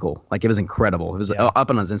identical. Like, it was incredible. It was up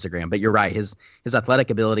on his Instagram. But you're right, his athletic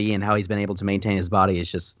ability and how he's been able to maintain his body is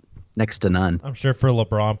just next to none. I'm sure for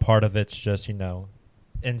LeBron, part of it's just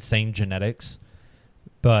insane genetics.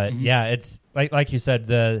 But it's like you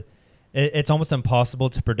said, it's almost impossible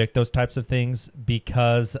to predict those types of things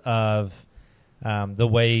because of the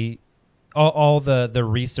way. All the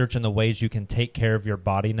research and the ways you can take care of your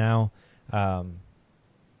body now, like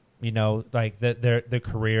the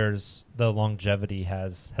careers, the longevity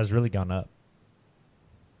has really gone up.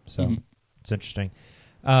 So it's interesting.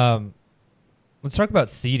 Let's talk about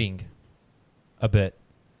seeding a bit.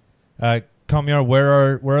 Kamiar,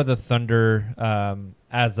 where are the Thunder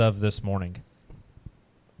as of this morning?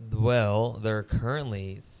 Well, they're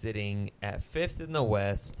currently sitting at 5th in the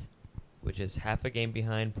West, which is half a game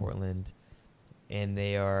behind Portland. And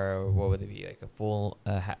they are, what would it be, like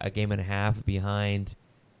a game and a half behind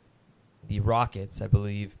the Rockets, I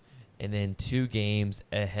believe, and then 2 games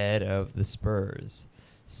ahead of the Spurs.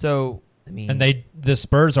 So, I mean... And the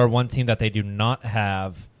Spurs are one team that they do not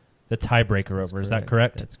have the tiebreaker over. Is that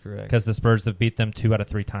correct? That's correct. Because the Spurs have beat them 2 out of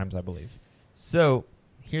 3 times, I believe. So,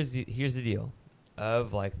 here's the deal.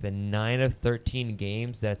 Of like the 9 of 13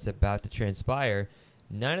 games that's about to transpire,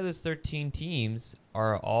 9 of those 13 teams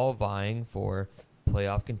are all vying for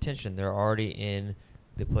playoff contention. They're already in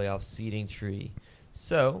the playoff seeding tree.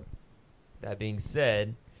 So, that being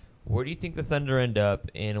said, where do you think the Thunder end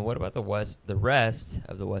up, and what about the rest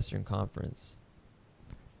of the Western Conference?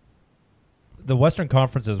 The Western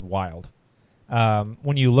Conference is wild.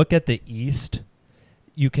 When you look at the East,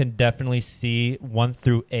 you can definitely see 1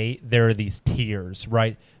 through 8. There are these tiers,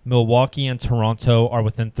 right? Milwaukee and Toronto are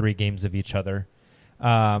within 3 games of each other.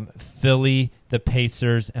 Philly, the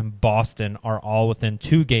Pacers, and Boston are all within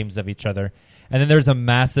 2 games of each other. And then there's a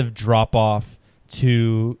massive drop-off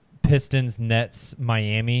to Pistons, Nets,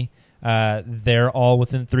 Miami. They're all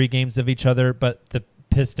within 3 games of each other, but the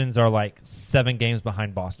Pistons are like 7 games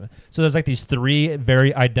behind Boston. So there's like these 3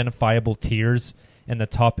 very identifiable tiers in the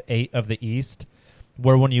top 8 of the East,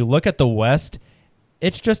 where when you look at the West,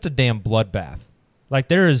 it's just a damn bloodbath. Like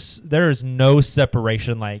there is no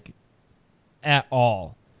separation like at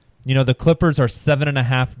all. You know, the Clippers are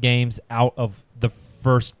 7.5 games out of the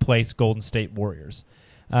first place Golden State Warriors.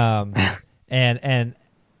 And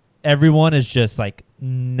everyone is just like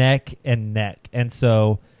neck and neck. And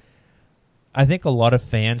so I think a lot of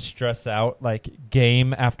fans stress out like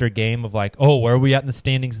game after game of like, oh, where are we at in the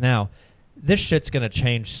standings now? This shit's going to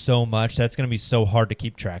change so much. That's going to be so hard to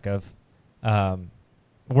keep track of.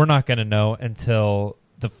 We're not going to know until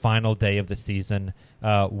the final day of the season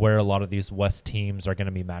where a lot of these West teams are going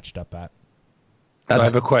to be matched up at. I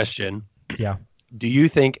have a question. Yeah.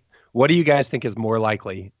 What do you guys think is more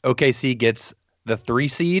likely? OKC gets the 3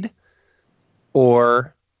 seed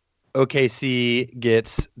or OKC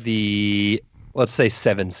gets the, let's say,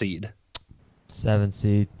 7 seed? 7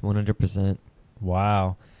 seed, 100%.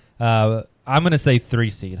 Wow. I'm going to say 3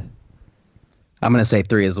 seed. I'm going to say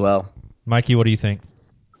 3 as well. Mikey, what do you think?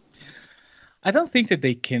 I don't think that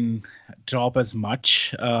they can drop as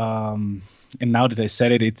much. And now that I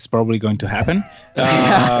said it, it's probably going to happen.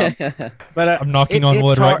 But I'm knocking on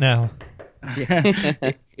wood right now.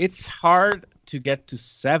 It's hard to get to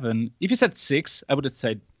 7. If you said 6, I would have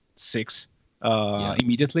said 6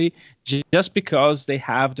 immediately, just because they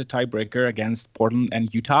have the tiebreaker against Portland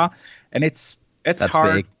and Utah, and it's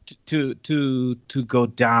hard to go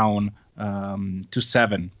down to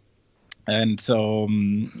 7. And so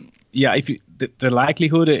if the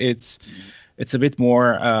likelihood it's a bit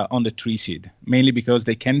more on the 3 seed, mainly because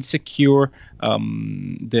they can secure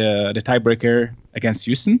the tiebreaker against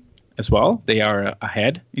Houston as well. They are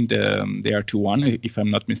ahead they are 2-1 if I'm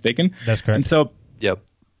not mistaken. That's correct. And so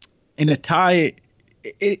in a tie,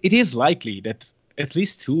 it is likely that at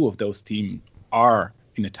least 2 of those teams are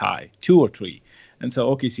in a tie, 2 or 3. And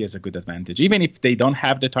so OKC has a good advantage. Even if they don't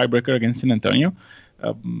have the tiebreaker against San Antonio,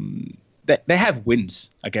 they have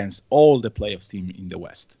wins against all the playoffs team in the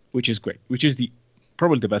West, which is great, which is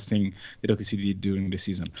probably the best thing that OKC did during the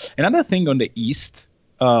season. Another thing on the East,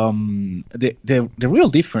 the real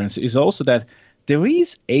difference is also that there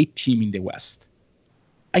is a team in the West.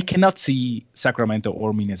 I cannot see Sacramento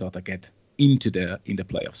or Minnesota get into the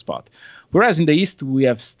playoff spot. Whereas in the East, we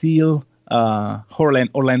have still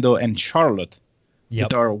Orlando and Charlotte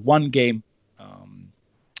that are 1 game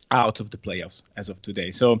out of the playoffs as of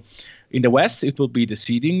today. So in the West, it will be the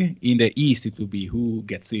seeding. In the East, it will be who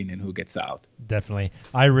gets in and who gets out. Definitely.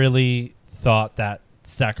 I really thought that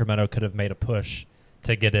Sacramento could have made a push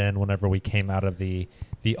to get in whenever we came out of the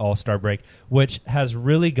All-Star break, which has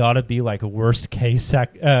really got to be like a worst-case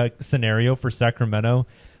scenario for Sacramento.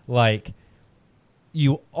 Like,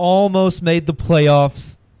 you almost made the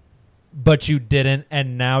playoffs, but you didn't,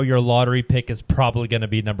 and now your lottery pick is probably going to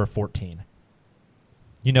be number 14.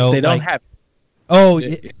 You know, they don't have. Oh,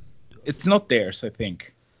 it's not theirs, I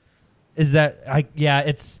think. Is that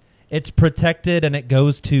it's protected and it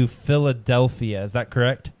goes to Philadelphia. Is that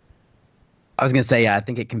correct? I was gonna say, I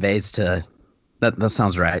think it conveys to. That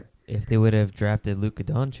sounds right. If they would have drafted Luka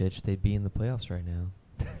Doncic, they'd be in the playoffs right now.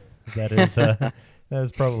 That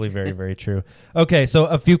is probably very, very true. Okay, so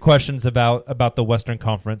a few questions about the Western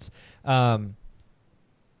Conference. I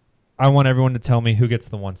want everyone to tell me who gets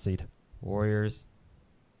the 1 seed. Warriors.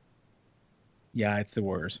 Yeah, it's the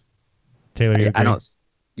Warriors. Taylor, you agree? I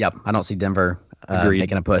don't see Denver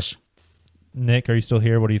making a push. Nick, are you still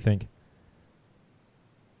here? What do you think?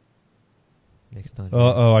 Nick's not.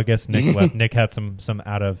 I guess Nick left. Nick had some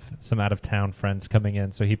out of town friends coming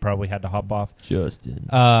in, so he probably had to hop off. Justin.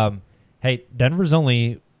 Hey, Denver's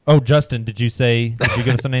only. Oh, Justin, did you give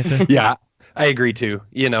us an answer? Yeah, I agree too.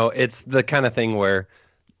 It's the kind of thing where,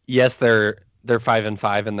 yes, they're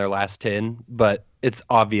 5-5 in their last 10, but it's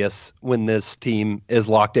obvious when this team is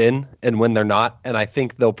locked in and when they're not. And I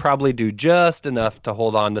think they'll probably do just enough to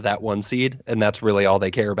hold on to that 1 seed, and that's really all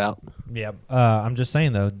they care about. Yeah, I'm just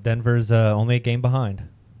saying though, Denver's only a game behind,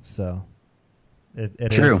 so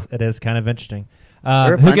it is kind of interesting.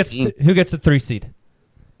 Who gets the 3 seed?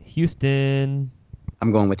 Houston.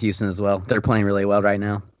 I'm going with Houston as well. They're playing really well right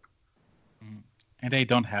now, and they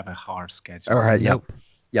don't have a hard schedule. All right. Yep.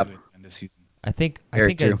 In the season. I think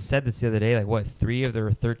I said this the other day. 3 of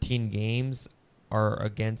their 13 games are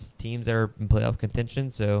against teams that are in playoff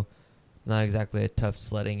contention, so it's not exactly a tough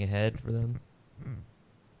sledding ahead for them.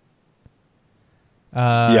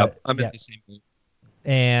 Yep, I'm in the same boat.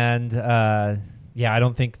 And I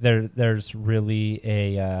don't think there's really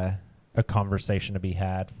a conversation to be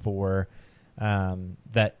had for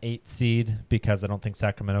that 8 seed, because I don't think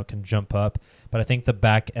Sacramento can jump up. But I think the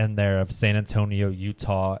back end there of San Antonio,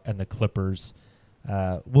 Utah, and the Clippers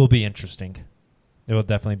will be interesting. It will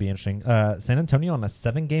definitely be interesting. San Antonio on a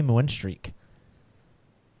 7-game win streak.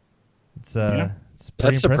 It's pretty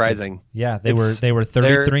that's surprising. Yeah, they were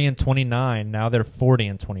 33-29. Now they're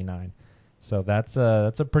 40-29. So that's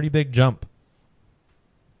a pretty big jump.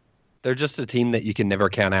 They're just a team that you can never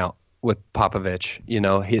count out with Popovich.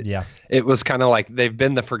 Yeah. It was kind of like they've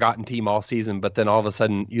been the forgotten team all season, but then all of a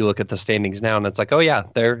sudden you look at the standings now and it's like, oh yeah,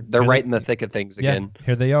 they're right in the thick of things again.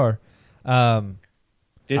 Here they are.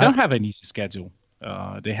 They don't have an easy schedule.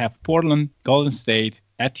 They have Portland, Golden State,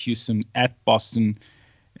 at Houston, at Boston,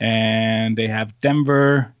 and they have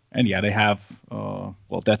Denver, and they have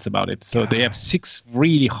that's about it. So they have 6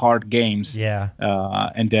 really hard games. Yeah.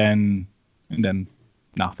 And then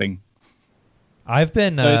nothing. I've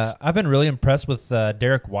been really impressed with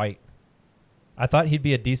Derek White. I thought he'd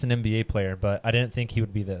be a decent NBA player, but I didn't think he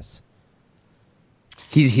would be this.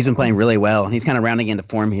 He's been playing really well, and he's kind of rounding into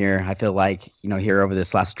form here. I feel like here over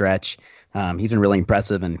this last stretch, he's been really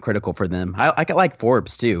impressive and critical for them. I like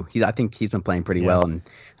Forbes too. I think he's been playing pretty well, and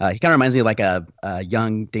he kind of reminds me of like a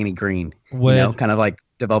young Danny Green. Kind of like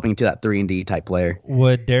developing to that 3-and-D type player.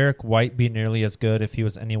 Would Derek White be nearly as good if he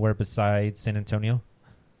was anywhere besides San Antonio?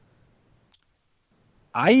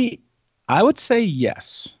 I would say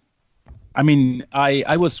yes. I mean,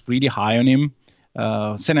 I was really high on him.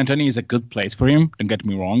 San Antonio is a good place for him, don't get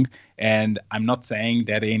me wrong. And I'm not saying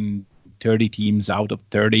that in 30 teams out of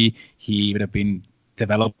 30, he would have been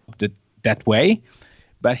developed that way.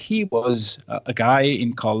 But he was a guy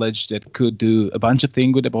in college that could do a bunch of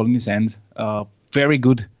things with the ball in his hand. Very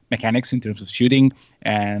good mechanics in terms of shooting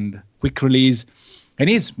and quick release. And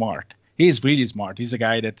he's smart. He's really smart. He's a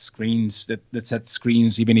guy that screens, that sets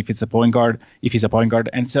screens, even if he's a point guard.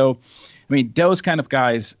 And so, I mean, those kind of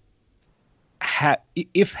guys,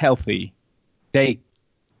 if healthy, they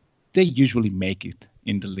usually make it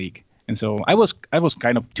in the league. And so I was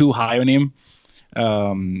kind of too high on him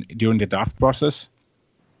during the draft process.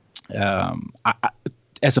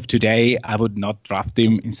 As of today, I would not draft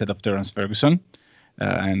him instead of Terrence Ferguson.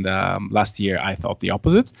 And last year, I thought the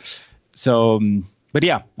opposite. So, but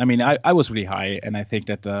yeah, I mean, I was really high, and I think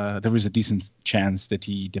that there is a decent chance that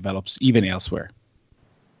he develops even elsewhere.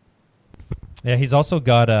 Yeah, he's also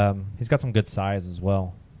got some good size as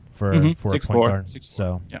well for a point guard. 6'4".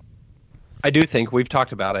 So yeah. I do think we've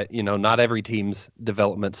talked about it. Not every team's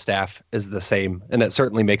development staff is the same, and it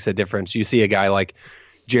certainly makes a difference. You see a guy like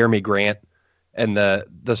Jeremy Grant and the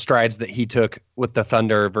strides that he took with the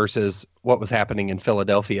Thunder versus what was happening in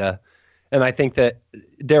Philadelphia. And I think that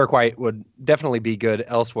Derek White would definitely be good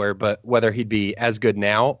elsewhere, but whether he'd be as good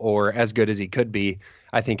now or as good as he could be,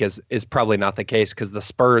 I think is probably not the case, because the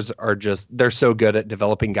Spurs they're so good at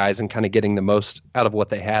developing guys and kind of getting the most out of what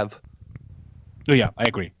they have. Oh yeah, I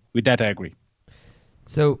agree. With that, I agree.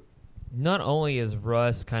 So not only is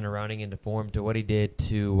Russ kind of rounding into form to what he did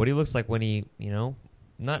to what he looks like when he,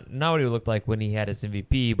 not what he looked like when he had his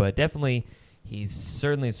MVP, but definitely he's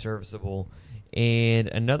certainly serviceable. And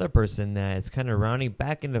another person that's kind of rounding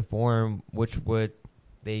back into form, which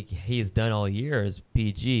he has done all year, is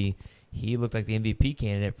PG. He looked like the MVP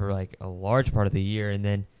candidate for like a large part of the year, and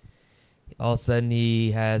then all of a sudden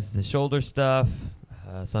he has the shoulder stuff.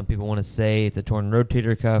 Some people want to say it's a torn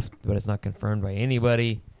rotator cuff, but it's not confirmed by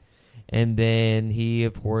anybody. And then he,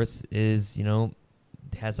 of course, has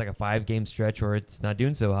like a 5-game stretch where it's not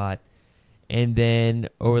doing so hot. And then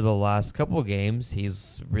over the last couple of games,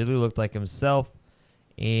 he's really looked like himself.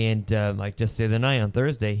 And like just the other night on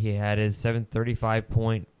Thursday, he had his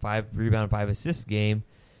 735.5 rebound, 5 assist game.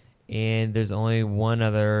 And there's only one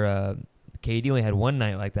other. KD only had one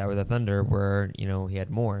night like that with the Thunder where he had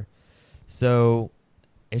more. So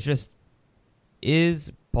it's just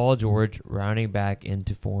Is Paul George rounding back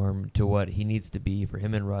into form to what he needs to be for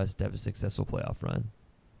him and Russ to have a successful playoff run?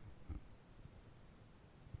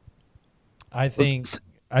 I think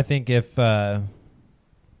if I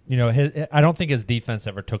don't think his defense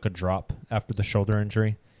ever took a drop after the shoulder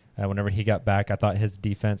injury. Whenever he got back, I thought his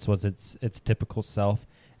defense was its typical self,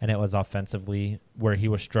 and it was offensively where he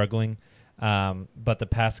was struggling. But the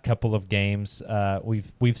past couple of games,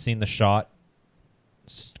 we've seen the shot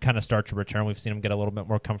kind of start to return. We've seen him get a little bit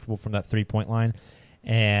more comfortable from that 3-point line,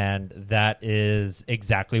 and that is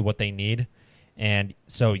exactly what they need. And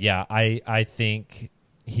so, yeah, I think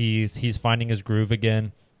he's finding his groove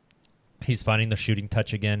again. He's finding the shooting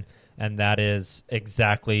touch again, and that is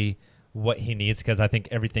exactly what he needs, because I think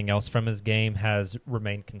everything else from his game has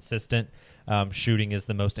remained consistent. Shooting is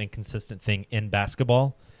the most inconsistent thing in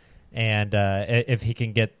basketball, and if he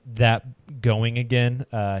can get that going again,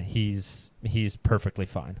 he's perfectly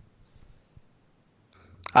fine.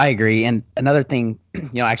 I agree. And another thing,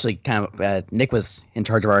 actually kind of Nick was in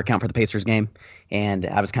charge of our account for the Pacers game, and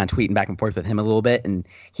I was kind of tweeting back and forth with him a little bit, and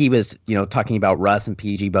he was, talking about Russ and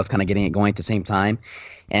PG both kind of getting it going at the same time.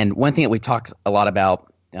 And one thing that we've talked a lot about,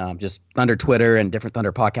 just Thunder Twitter and different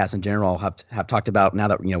Thunder podcasts in general have talked about, now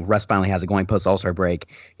that Russ finally has it going post All-Star break.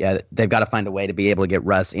 Yeah, they've got to find a way to be able to get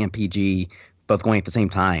Russ and PG both going at the same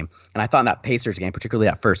time. And I thought in that Pacers game, particularly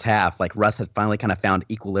that first half, like Russ had finally kind of found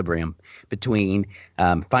equilibrium between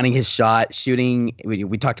finding his shot, shooting.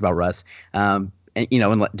 We talked about Russ, and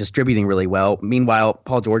distributing really well. Meanwhile,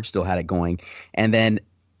 Paul George still had it going, and then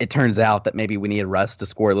it turns out that maybe we needed Russ to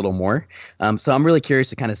score a little more. So I'm really curious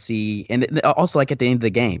to kind of see, and also like at the end of the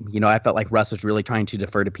game, I felt like Russ was really trying to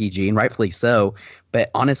defer to PG, and rightfully so. But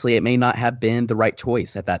honestly, it may not have been the right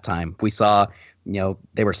choice at that time. We saw,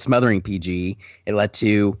 they were smothering PG. It led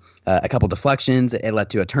to a couple deflections. It led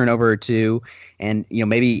to a turnover or two. And,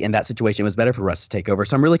 maybe in that situation, it was better for Russ to take over.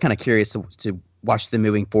 So I'm really kind of curious to watch them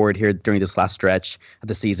moving forward here during this last stretch of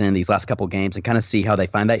the season, these last couple games, and kind of see how they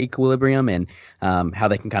find that equilibrium and how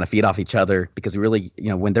they can kind of feed off each other. Because we really,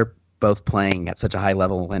 when they're both playing at such a high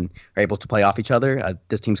level and are able to play off each other,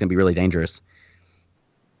 this team's going to be really dangerous.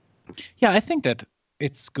 Yeah, I think that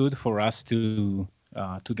it's good for us to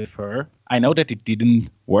defer. I know that it didn't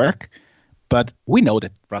work, but we know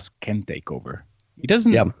that Russ can take over. He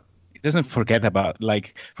doesn't. Yeah. He doesn't forget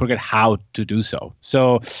how to do so.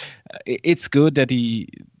 So it's good that he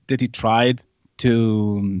tried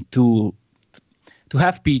to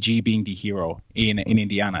have PG being the hero in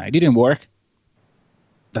Indiana. It didn't work.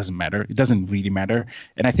 Doesn't matter. It doesn't really matter.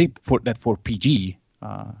 And I think for PG,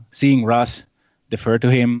 seeing Russ defer to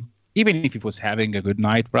him, even if he was having a good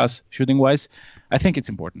night, Russ, shooting-wise, I think it's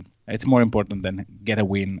important. It's more important than get a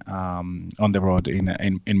win on the road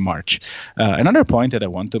in March. Another point that I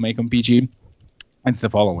want to make on PG, it's the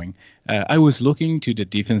following. I was looking to the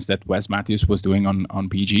defense that Wes Matthews was doing on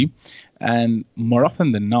PG, and more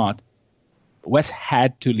often than not, Wes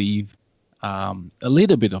had to leave a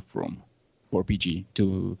little bit of room for PG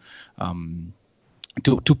to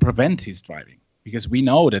prevent his driving. Because we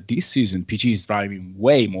know that this season PG is driving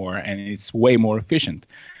way more and it's way more efficient.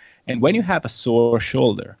 And when you have a sore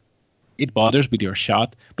shoulder, it bothers with your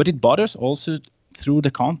shot, but it bothers also through the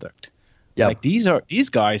contact. Yeah. Like these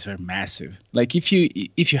guys are massive. Like if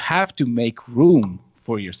you have to make room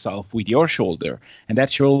for yourself with your shoulder, and that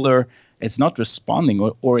shoulder is not responding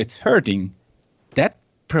or it's hurting, that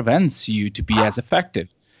prevents you to be as effective.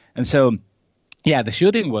 And so, yeah, the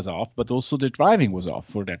shooting was off, but also the driving was off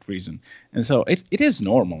for that reason. And so it is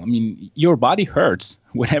normal. I mean, your body hurts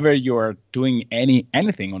whenever you're doing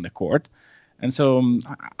anything on the court. And so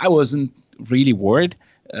I wasn't really worried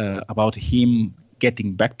about him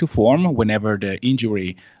getting back to form whenever the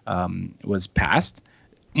injury was past.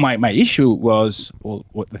 My issue was,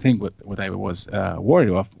 what I was worried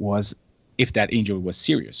of was if that injury was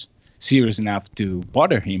serious enough to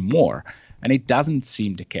bother him more. And it doesn't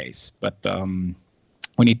seem the case, but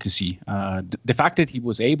we need to see. The fact that he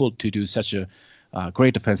was able to do such a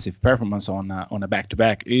great offensive performance on a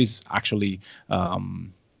back-to-back is actually a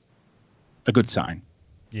good sign.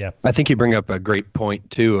 Yeah, I think you bring up a great point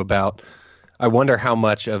too about. I wonder how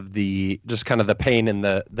much of the just kind of the pain and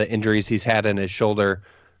the injuries he's had in his shoulder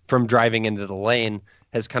from driving into the lane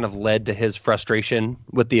has kind of led to his frustration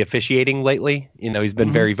with the officiating lately. He's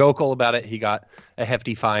been very vocal about it. He got a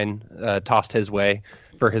hefty fine tossed his way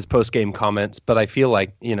for his post-game comments. But I feel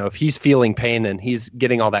like, if he's feeling pain and he's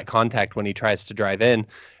getting all that contact when he tries to drive in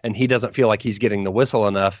and he doesn't feel like he's getting the whistle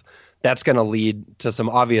enough, that's going to lead to some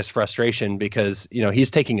obvious frustration because, he's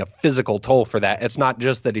taking a physical toll for that. It's not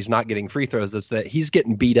just that he's not getting free throws. It's that he's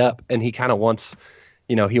getting beat up and he kind of wants,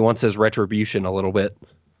 he wants his retribution a little bit.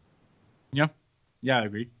 Yeah. Yeah, I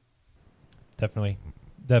agree. Definitely.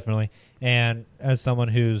 And as someone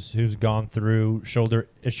who's gone through shoulder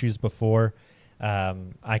issues before,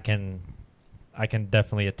 I can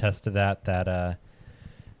definitely attest to that.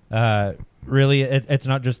 Really, it's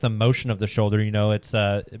not just the motion of the shoulder. It's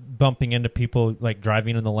bumping into people, like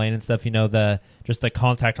driving in the lane and stuff. Just the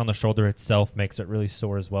contact on the shoulder itself makes it really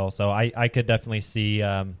sore as well. So I could definitely see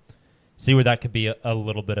where that could be a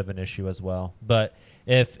little bit of an issue as well. But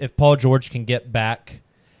if Paul George can get back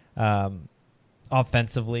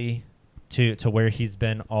offensively to where he's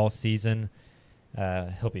been all season,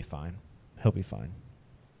 he'll be fine.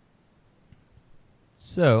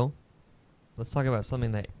 So, let's talk about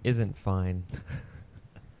something that isn't fine.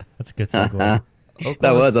 That's a good segue.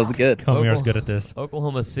 That was good. Comir's good at this.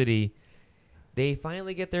 Oklahoma City, they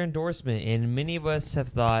finally get their endorsement, and many of us have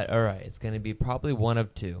thought, all right, it's going to be probably one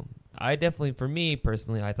of two. For me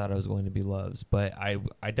personally, I thought it was going to be Love's, but I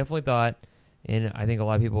definitely thought, and I think a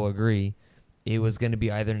lot of people agree, it was going to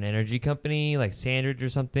be either an energy company like Sandridge or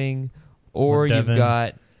something, or you've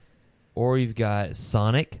got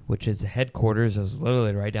Sonic, which is headquarters, is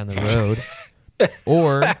literally right down the road,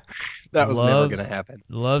 or that was never going to happen.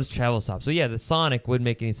 Love's Travel Stop. So yeah, the Sonic wouldn't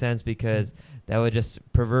make any sense because that would just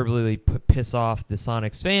proverbially piss off the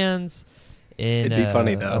Sonic's fans. It'd be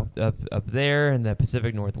funny though, up there in the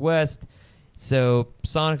Pacific Northwest. So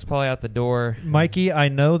Sonic's probably out the door. Mikey, I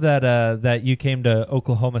know that you came to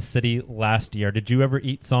Oklahoma City last year. Did you ever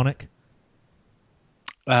eat Sonic?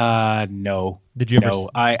 No. Did you ever? No,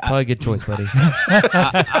 probably a good choice, buddy.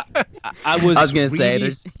 I was going to say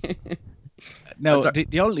there's. No,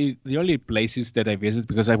 the only places that I visit,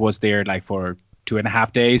 because I was there like for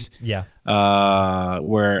 2.5 days. Yeah.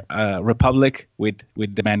 Were Republic with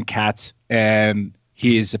the man Katz and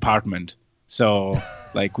his apartment. So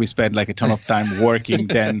like we spent like a ton of time working.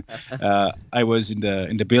 Then I was in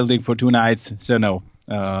the building for 2 nights. So no.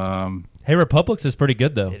 Hey, Republic's is pretty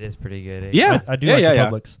good though. It is pretty good. Yeah, I do like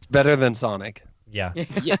Republic's. It's better than Sonic. Yeah.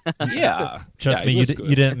 Yeah. Trust me, you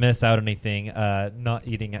didn't miss out anything not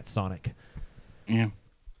eating at Sonic. Yeah.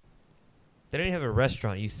 They don't even have a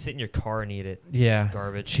restaurant. You sit in your car and eat it. Yeah. It's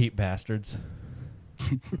garbage. Cheap bastards.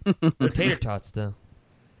 They're tater tots, though.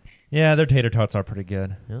 Yeah, their tater tots are pretty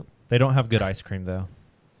good. Yep. They don't have good ice cream, though.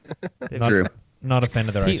 True. Not a fan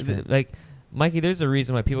of their ice cream. Like, Mikey, there's a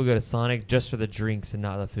reason why people go to Sonic just for the drinks and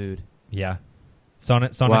not the food. Yeah.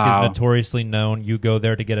 Sonic is notoriously known. You go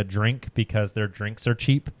there to get a drink because their drinks are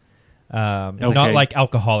cheap. Not like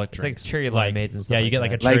alcoholic drinks. It's like cherry limeades and stuff. Yeah, you get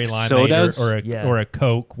like a cherry limeade or a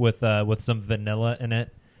Coke with some vanilla in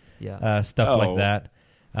it. Yeah. Stuff like that.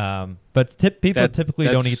 But people typically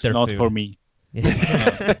don't eat their food. Not for me.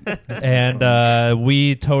 And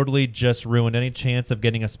we totally just ruined any chance of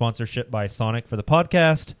getting a sponsorship by Sonic for the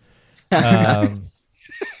podcast.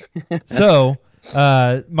 So,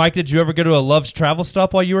 Mike, did you ever go to a Love's Travel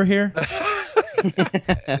Stop while you were here?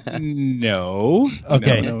 No.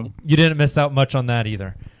 Okay. No. You didn't miss out much on that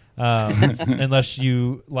either. Unless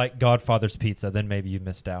you like Godfather's Pizza, then maybe you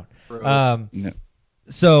missed out. No.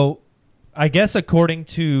 So, I guess according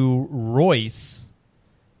to Royce,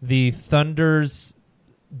 the Thunder's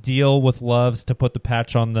deal with Love's to put the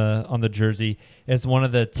patch on the jersey is one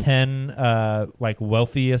of the 10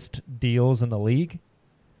 wealthiest deals in the league.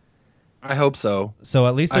 I hope so. So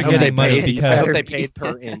at least they're getting money because I hope they paid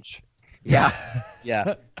per inch. Yeah.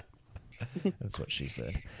 That's what she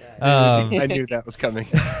said. I knew that was coming.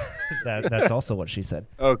 That's also what she said.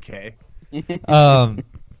 Okay. The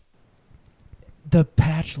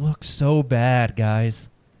patch looks so bad, guys.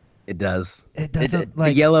 It does. It doesn't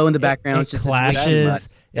the yellow in the background. It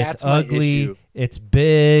clashes. It's ugly. Issue. It's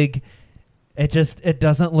big. It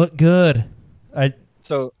doesn't look good.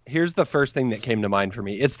 So here's the first thing that came to mind for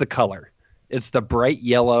me. It's the color. It's the bright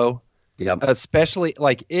yellow. Yep. Especially,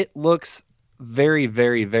 like, it looks very,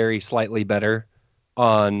 very, very slightly better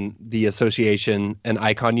on the association and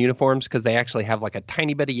icon uniforms because they actually have like a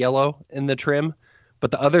tiny bit of yellow in the trim,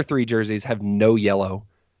 but the other 3 jerseys have no yellow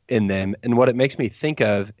in them. And what it makes me think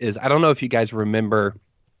of is, I don't know if you guys remember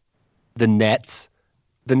the Nets.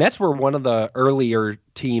 The Nets were one of the earlier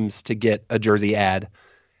teams to get a jersey ad,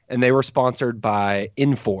 and they were sponsored by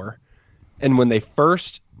Infor. And when they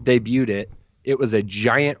first debuted it, it was a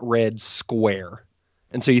giant red square.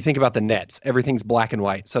 And so you think about the Nets, everything's black and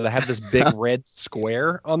white. So to have this big red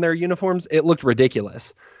square on their uniforms, it looked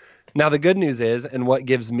ridiculous. Now, the good news is, and what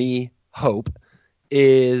gives me hope,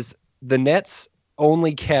 is the Nets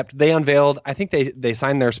they unveiled, I think they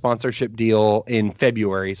signed their sponsorship deal in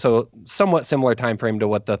February. So somewhat similar time frame to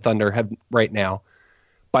what the Thunder have right now.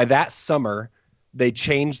 By that summer, they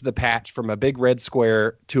changed the patch from a big red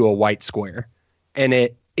square to a white square. And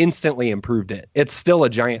it instantly improved it. It's still a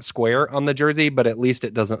giant square on the jersey, but at least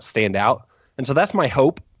it doesn't stand out. And so that's my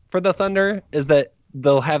hope for the Thunder, is that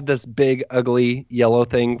they'll have this big, ugly yellow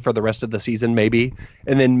thing for the rest of the season, maybe.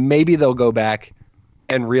 And then maybe they'll go back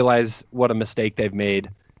and realize what a mistake they've made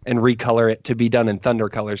and recolor it to be done in Thunder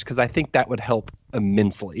colors, because I think that would help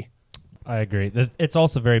immensely. I agree. It's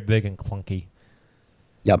also very big and clunky.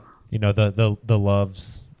 Yep. You know, the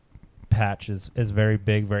Loves patch is very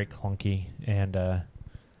big, very clunky, and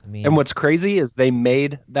and what's crazy is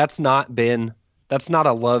that's not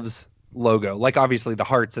a Loves logo. Like, obviously the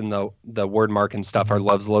hearts and the word mark and stuff are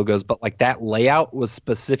Loves logos, but like that layout was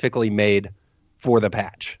specifically made for the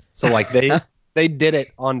patch. So like they did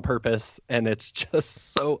it on purpose, and it's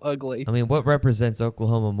just so ugly. I mean, what represents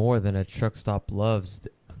Oklahoma more than a truck stop Loves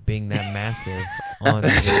being that massive on the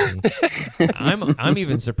jersey? I'm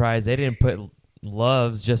even surprised they didn't put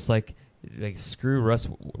Loves, just like screw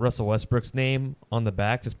Russell Westbrook's name on the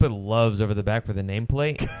back. Just put Loves over the back for the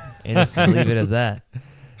nameplate and just leave it as that.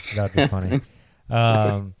 That'd be funny.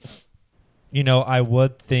 You know, I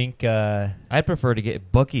would think I'd prefer to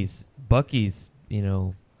get Buc-ee's. You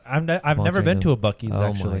know, I've never been to a Buc-ee's,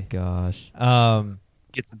 actually. Oh my gosh.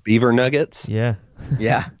 Get some beaver nuggets. Yeah.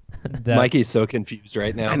 Yeah. Mikey's so confused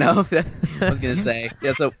right now. I know. I was gonna say.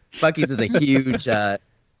 Yeah. So Buc-ee's is a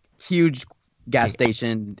huge gas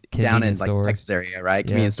station down in like Texas area, right?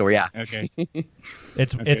 Convenience store. Yeah. Okay.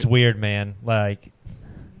 It's weird, man. Like,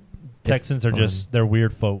 Texans are they're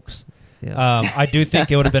weird folks. Yeah. I do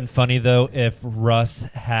think it would have been funny, though, if Russ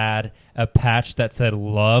had a patch that said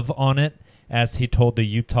love on it, as he told the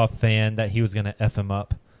Utah fan that he was going to F him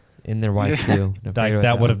up. In their wife, too.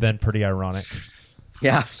 That would have been pretty ironic.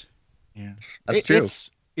 Yeah. Yeah. That's true.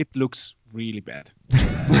 It looks really bad.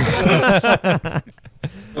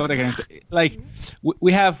 What I can say? Like,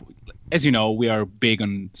 we have, as you know, we are big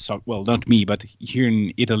on soccer. Well, not me, but here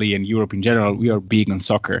in Italy and Europe in general, we are big on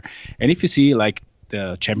soccer. And if you see, like,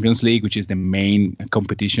 the Champions League, which is the main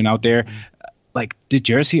competition out there, like, the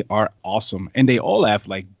jersey are awesome, and they all have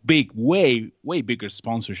like big, way bigger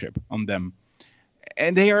sponsorship on them,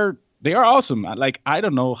 and they are awesome. Like, I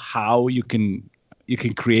don't know how you can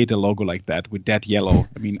create a logo like that with that yellow.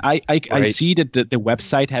 I mean, I see that the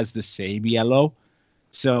website has the same yellow,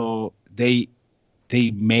 so they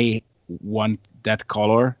may want that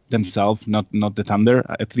color themselves, not the Thunder.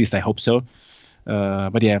 At least I hope so.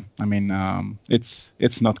 But yeah, I mean,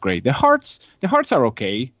 it's not great. The hearts are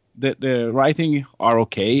okay. The writing are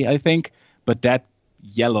okay, I think, but that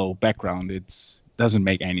yellow background, it doesn't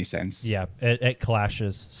make any sense. Yeah, it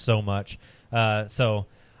clashes so much. So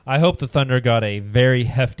I hope the Thunder got a very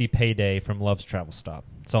hefty payday from Love's Travel Stop.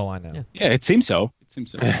 That's all I know. Yeah, it seems so.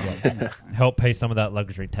 Help pay some of that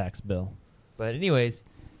luxury tax bill. But anyways,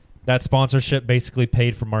 that sponsorship basically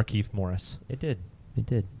paid for Markieff Morris. It did.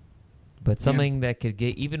 But something that could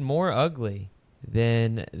get even more ugly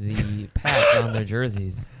than the patch on their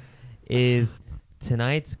jerseys is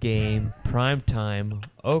tonight's game, primetime,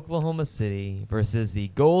 Oklahoma City versus the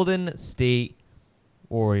Golden State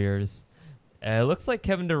Warriors. It looks like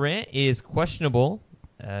Kevin Durant is questionable.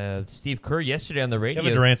 Steve Kerr yesterday on the radio.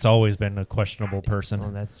 Kevin Durant's always been a questionable person.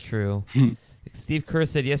 Oh, that's true. Steve Kerr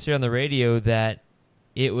said yesterday on the radio that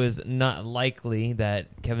it was not likely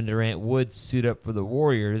that Kevin Durant would suit up for the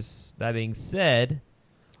Warriors. That being said,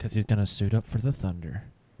 because he's going to suit up for the Thunder.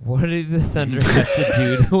 What do the Thunder have to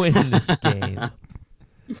do to win this game?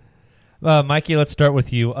 Mikey, let's start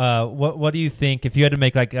with you. What do you think if you had to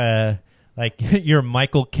make like your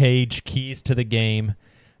Michael Cage keys to the game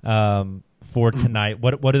for tonight?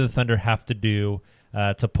 What do the Thunder have to do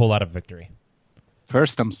to pull out a victory?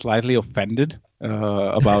 First, I'm slightly offended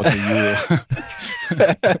about the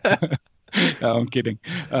No, I'm kidding.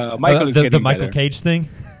 Michael is getting the Michael better. Cage thing.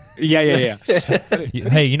 Yeah.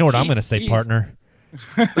 Hey, you know what I'm going to say, partner?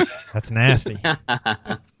 That's nasty.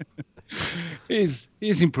 He's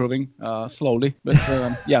improving slowly, but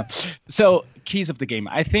yeah. So keys of the game.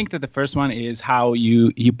 I think that the first one is how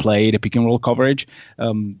you play the pick and roll coverage.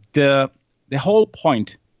 The whole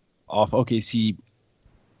point of OKC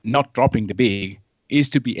not dropping the big is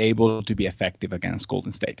to be able to be effective against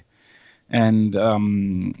Golden State, and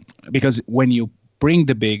because when you bring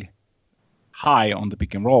the big high on the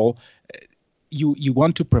pick and roll, you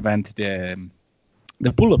want to prevent the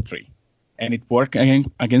pull-up tree. And it worked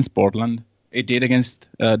against Portland. It did against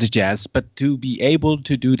the Jazz. But to be able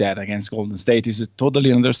to do that against Golden State is a totally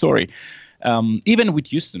another story. Even with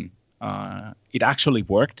Houston, it actually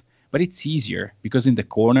worked. But it's easier because in the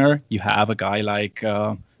corner, you have a guy like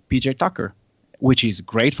P.J. Tucker, which is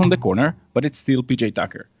great from the corner, but it's still P.J.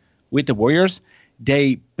 Tucker. With the Warriors,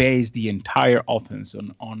 they base the entire offense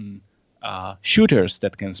on shooters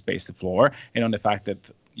that can space the floor, and on the fact that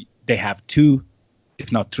they have two,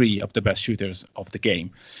 if not three, of the best shooters of the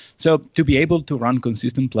game. So to be able to run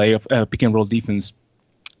consistent play of pick and roll defense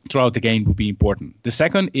throughout the game would be important. The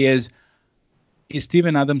second is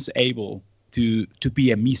Steven Adams able to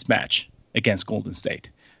be a mismatch against Golden State?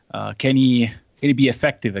 Can he be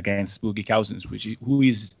effective against Boogie Cousins, who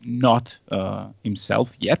is not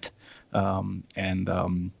himself yet? So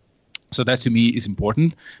that to me is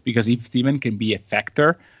important, because if Steven can be a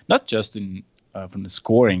factor, not just in from a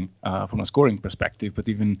scoring perspective, but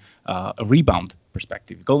even a rebound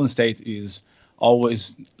perspective. Golden State is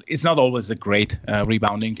not always a great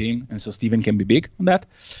rebounding team, and so Steven can be big on that.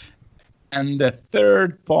 And the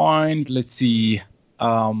third point, let's see,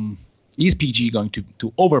 is PG going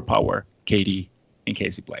to overpower KD in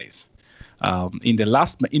case he plays?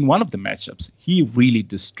 In one of the matchups, he really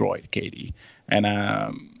destroyed KD, and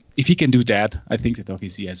if he can do that, I think that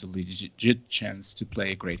OKC has a legit chance to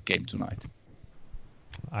play a great game tonight.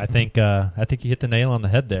 I think you hit the nail on the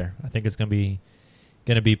head there. I think it's going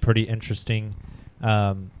to be pretty interesting.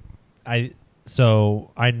 I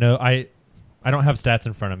don't have stats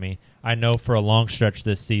in front of me. I know for a long stretch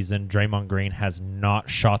this season, Draymond Green has not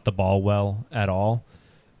shot the ball well at all.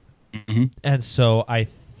 Mm-hmm. And so I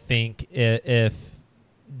think if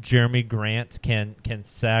Jeremy Grant can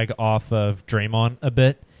sag off of Draymond a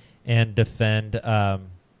bit and defend, I'll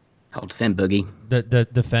defend Boogie.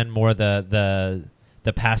 Defend more the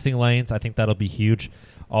passing lanes, I think that'll be huge.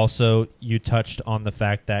 Also, you touched on the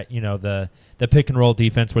fact that the pick and roll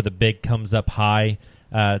defense where the big comes up high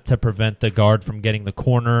to prevent the guard from getting the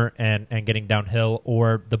corner and getting downhill,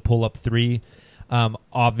 or the pull up three.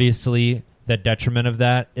 Obviously, the detriment of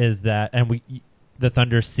that is that, and the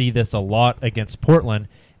Thunder see this a lot against Portland,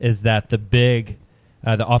 is that the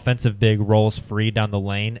offensive big rolls free down the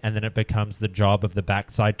lane, and then it becomes the job of the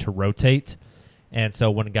backside to rotate. And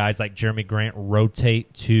so when guys like Jeremy Grant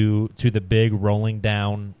rotate to the big rolling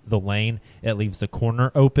down the lane, it leaves the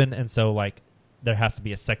corner open. And so there has to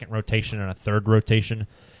be a second rotation and a third rotation.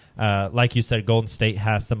 Like you said, Golden State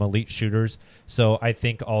has some elite shooters. So I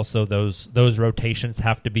think also those rotations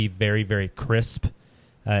have to be very, very crisp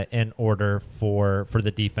in order for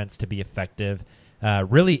the defense to be effective.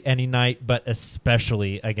 Really any night, but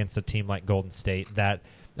especially against a team like Golden State that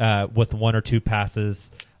with one or two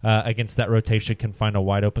passes against that rotation can find a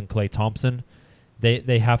wide open Klay Thompson.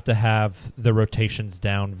 They have to have the rotations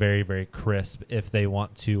down very, very crisp if they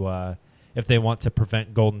want to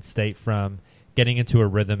prevent Golden State from getting into a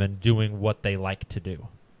rhythm and doing what they like to do.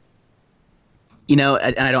 And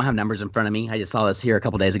I don't have numbers in front of me. I just saw this here a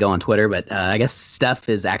couple days ago on Twitter, but I guess Steph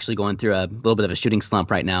is actually going through a little bit of a shooting slump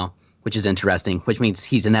right now, which is interesting, which means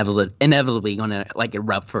he's inevitably going to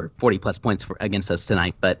erupt for 40-plus points against us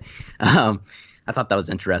tonight. But I thought that was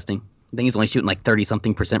interesting. I think he's only shooting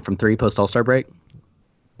 30-something% from three post-All-Star break.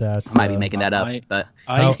 I might be making that up, but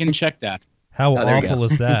I can check that. How awful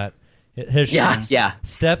is that? Yeah.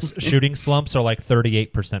 Steph's shooting slumps are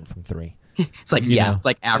 38% from three. It's it's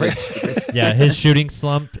average. Yeah, his shooting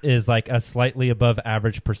slump is a slightly above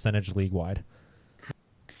average percentage league-wide.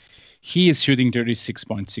 He is shooting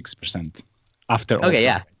 36.6% after All-Star. Okay,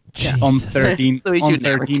 yeah. On 13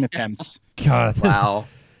 attempts. God. Wow.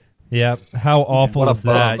 Yeah, how awful is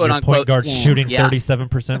that? Your point guard shooting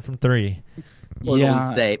 37% from three. Golden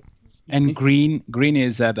State. And Green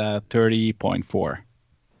is at 30.4.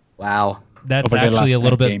 Wow. That's actually a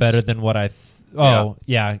little bit better than what I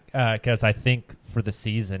because I think for the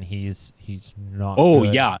season he's not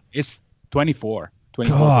good. Yeah, it's 24.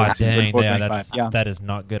 God dang, that is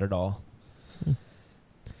not good at all.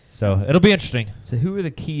 So it'll be interesting. So who are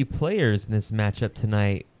the key players in this matchup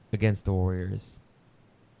tonight against the Warriors?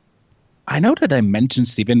 I know that I mentioned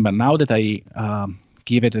Steven, but now that I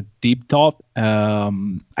give it a deep thought,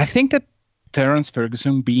 I think that Terrence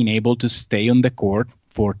Ferguson being able to stay on the court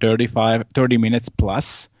for 30 minutes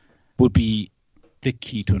plus would be the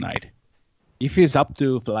key tonight. If he's up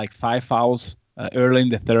to 5 fouls early in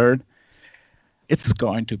the third, it's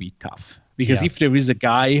going to be tough. Because if there is a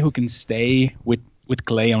guy who can stay with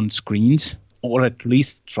Klay on screens, or at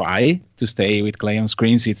least try to stay with Klay on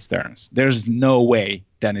screens, it's Terrence. There's no way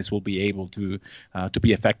Dennis will be able to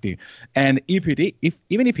be effective. And even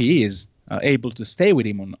if he is able to stay with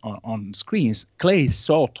him on screens, Klay is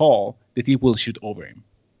so tall that he will shoot over him.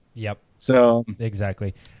 Yep. So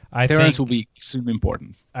exactly. Terrence will be extremely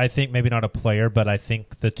important. I think maybe not a player, but I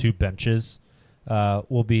think the two benches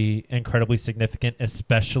will be incredibly significant,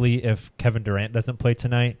 especially if Kevin Durant doesn't play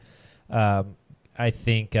tonight. I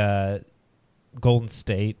think Golden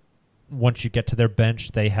State, once you get to their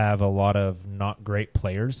bench, they have a lot of not great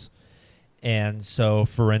players. And so,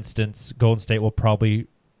 for instance, Golden State will probably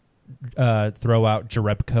throw out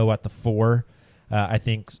Jerebko at the 4. I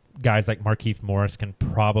think guys like Markieff Morris can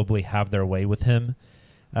probably have their way with him.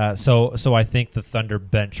 So I think the Thunder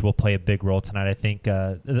bench will play a big role tonight. I think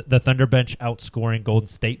the Thunder bench outscoring Golden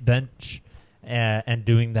State bench and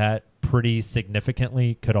doing that pretty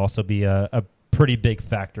significantly could also be a pretty big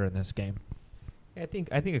factor in this game. I think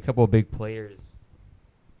a couple of big players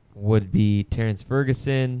would be Terrence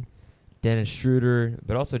Ferguson, Dennis Schroeder,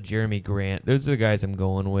 but also Jeremy Grant. Those are the guys I'm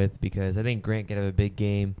going with because I think Grant can have a big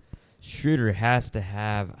game. Schroeder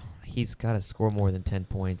he's got to score more than 10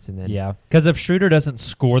 points. And then because if Schroeder doesn't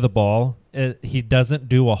score the ball, he doesn't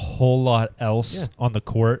do a whole lot else on the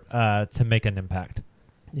court to make an impact.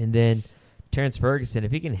 And then Terrence Ferguson,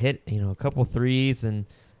 if he can hit a couple threes and,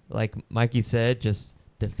 like Miky said, just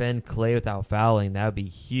defend Klay without fouling, that would be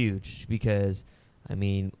huge because, I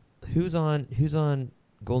mean, who's on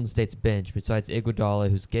Golden State's bench besides Iguodala,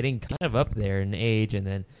 who's getting kind of up there in age, and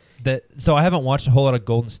then so I haven't watched a whole lot of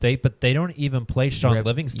Golden State, but they don't even play Sean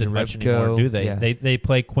Livingston much anymore, do they? Yeah. They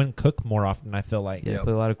play Quinn Cook more often, I feel like. Yeah, they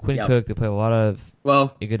play a lot of Quinn Cook. They play a lot of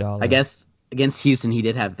Iguodala. I guess against Houston, he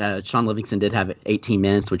did have Sean Livingston did have 18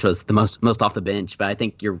 minutes, which was the most off the bench. But I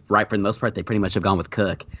think you're right for the most part. They pretty much have gone with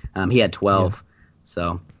Cook. He had 12,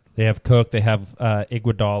 so they have Cook. They have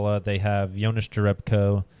Iguodala. They have Jonas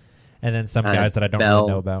Jerebko. And then some guys that I don't really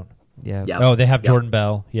know about. Yeah. Oh, they have Jordan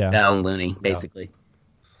Bell. Yeah. Bell and Looney, basically.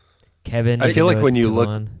 Kevin. I feel like when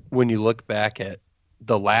you look back at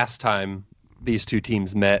the last time these two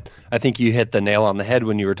teams met, I think you hit the nail on the head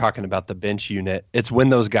when you were talking about the bench unit. It's when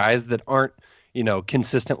those guys that aren't,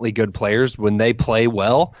 consistently good players, when they play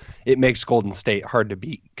well, it makes Golden State hard to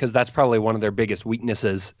beat because that's probably one of their biggest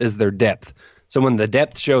weaknesses is their depth. So when the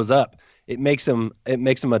depth shows up, it makes them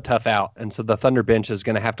a tough out, and so the Thunder bench is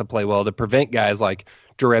going to have to play well to prevent guys like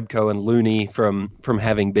Jerebko and Looney from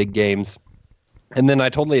having big games. And then I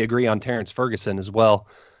totally agree on Terrence Ferguson as well.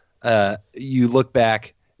 You look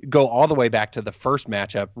back, go all the way back to the first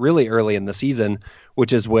matchup, really early in the season,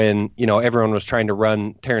 which is when everyone was trying to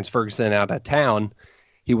run Terrence Ferguson out of town.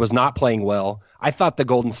 He was not playing well. I thought the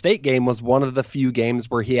Golden State game was one of the few games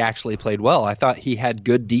where he actually played well. I thought he had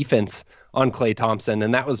good defense on Klay Thompson,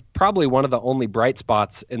 and that was probably one of the only bright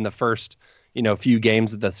spots in the first, few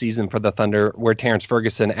games of the season for the Thunder where Terrence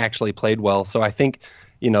Ferguson actually played well. So I think,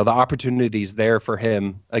 the opportunity's there for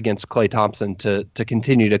him against Klay Thompson to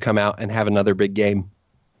continue to come out and have another big game.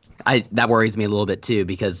 That worries me a little bit too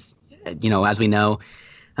because, as we know,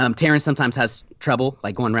 Terrence sometimes has trouble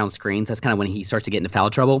like going around screens. That's kind of when he starts to get into foul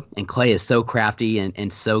trouble. And Klay is so crafty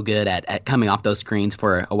and so good at coming off those screens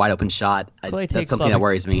for a wide open shot. That's something that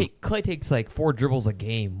worries me. Klay takes like 4 dribbles a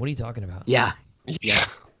game. What are you talking about? Yeah.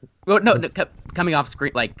 Well, no, coming off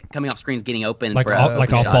screens, getting open like for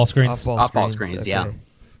off ball screens. Off ball screens. Okay. Yeah.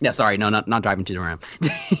 Yeah. Sorry, no, not driving to the rim.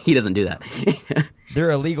 He doesn't do that. They're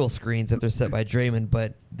illegal screens if they're set by Draymond,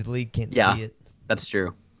 but the league can't see it. That's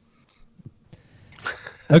true.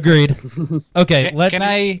 Agreed. Okay, can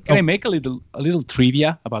I make a little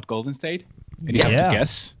trivia about Golden State? And you have to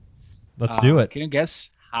guess. Let's do it. Can you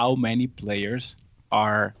guess how many players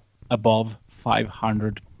are above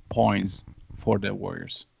 500 points for the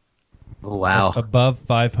Warriors? Oh, wow. Above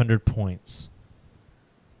 500 points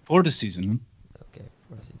for the season. Okay,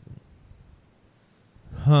 for the season.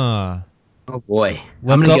 Huh. Oh boy.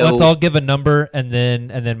 Let's all give a number and then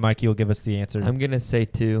Miky will give us the answer. I'm gonna say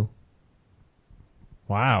 2.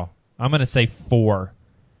 Wow. I'm going to say 4.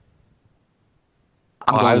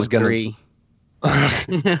 I was going to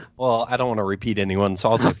 3. Well, I don't want to repeat anyone, so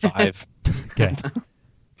I'll say 5. Okay.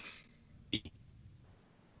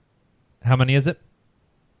 How many is it?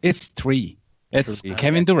 It's 3. It's 3.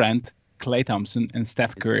 Kevin Durant, Klay Thompson, and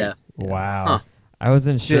Steph Curry. Wow. Huh. I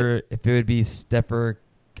wasn't sure if it would be Steph or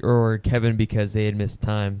Kevin because they had missed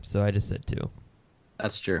time, so I just said 2.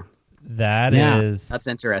 That's true. That's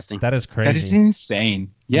interesting. That is crazy. That is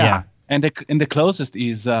insane. Yeah. And the closest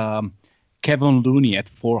is Kevin Looney at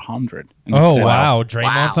 400. Oh, wow.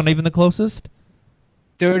 Draymond's not even the closest?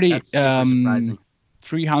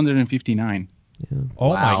 359. Yeah.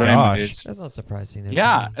 Oh, my gosh. That's not surprising.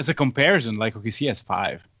 Yeah, as a comparison, like OKC has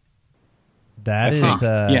 5. That is...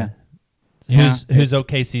 Who's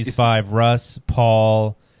OKC's 5? Russ,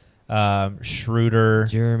 Paul, Schroeder,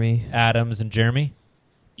 Jeremy, Adams, and Jeremy?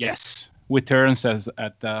 Yes, with Terrence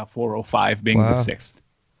at 405 being the 6th.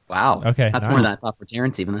 Wow. Okay, that's more than I thought for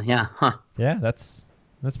Terrence even. Yeah. Huh. Yeah, that's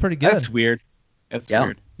pretty good. That's weird.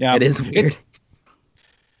 Weird. Yeah, it is weird.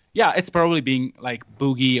 Yeah, it's probably being like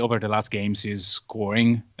Boogie over the last games is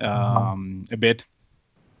scoring a bit,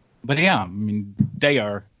 but yeah, I mean they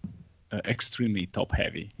are extremely top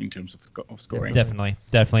heavy in terms of scoring. Definitely,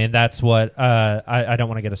 and that's what I don't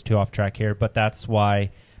want to get us too off track here, but that's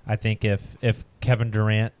why I think if Kevin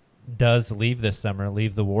Durant does leave this summer,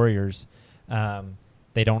 leave the Warriors,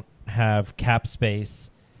 they don't have cap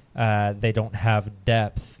space, they don't have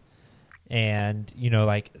depth, and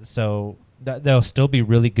so they'll still be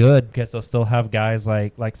really good because they'll still have guys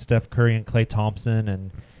like Steph Curry and Klay Thompson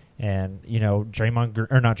and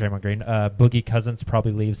Boogie Cousins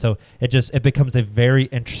probably leaves. So it becomes a very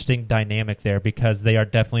interesting dynamic there because they are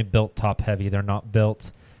definitely built top heavy. They're not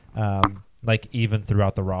built even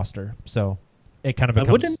throughout the roster. So it kind of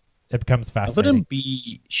becomes fascinating. I wouldn't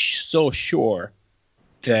be so sure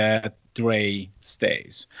that Dre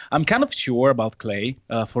stays. I'm kind of sure about Klay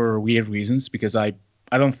for weird reasons because I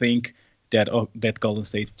don't think that Golden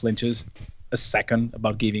State flinches a second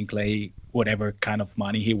about giving Klay whatever kind of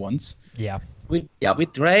money he wants. Yeah. With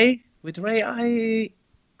Dre, I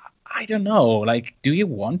don't know. Like, do you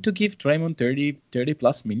want to give Draymond 30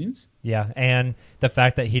 plus millions? Yeah, and the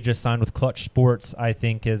fact that he just signed with Clutch Sports, I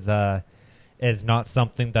think, is not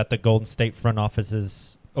something that the Golden State front office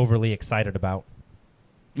is overly excited about.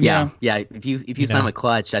 Yeah. If you sign with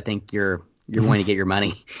Clutch, I think you're going to get your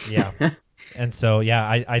money. Yeah. And so,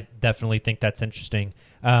 I definitely think that's interesting.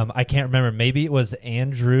 I can't remember. Maybe it was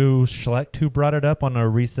Andrew Schlecht who brought it up on a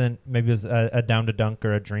recent, maybe it was a Down to Dunk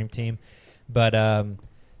or a Dream Team. But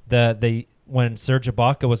when Serge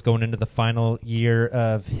Ibaka was going into the final year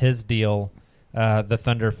of his deal, the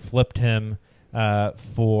Thunder flipped him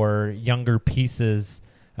for younger pieces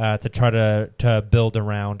to try to build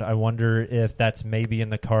around. I wonder if that's maybe in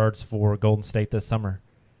the cards for Golden State this summer.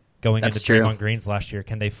 Going into Draymond Green's last year,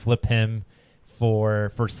 can they flip him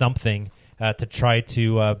for something to try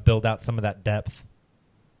to build out some of that depth?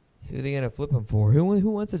 Who are they going to flip him for? Who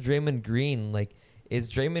wants a Draymond Green? Like, is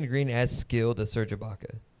Draymond Green as skilled as Serge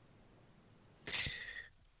Ibaka?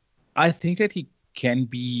 I think that he can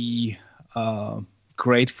be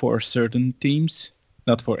great for certain teams,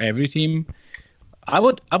 not for every team. I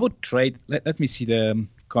would trade. Let me see the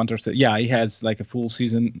contract. Yeah, he has like a full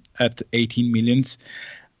season at 18 millions.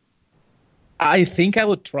 I think I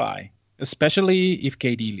would try, especially if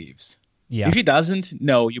KD leaves. Yeah. If he doesn't,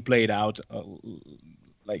 no, you play it out.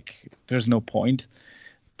 There's no point.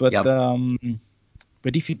 But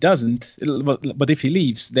but if he doesn't, but if he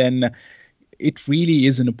leaves, then it really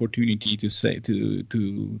is an opportunity to send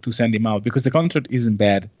him out because the contract isn't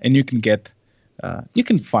bad, and you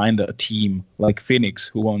can find a team like Phoenix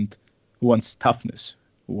who wants toughness,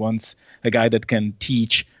 who wants a guy that can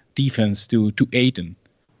teach defense to Ayton.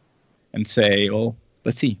 And say, well,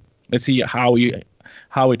 let's see how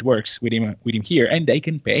it works with him here, and they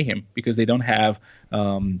can pay him because they don't have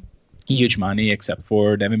huge money except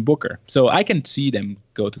for Devin Booker. So I can see them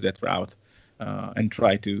go to that route and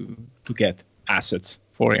try to get assets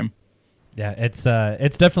for him. Yeah, it's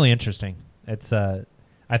definitely interesting. It's I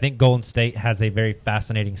think Golden State has a very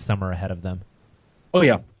fascinating summer ahead of them. Oh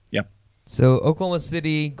yeah. So Oklahoma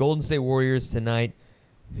City, Golden State Warriors tonight.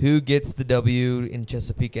 Who gets the W in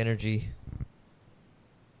Chesapeake Energy?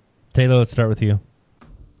 Taylor, let's start with you.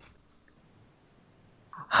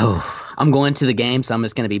 Oh, I'm going to the game, so I'm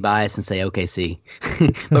just going to be biased and say OKC.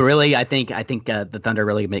 But really, I think the Thunder are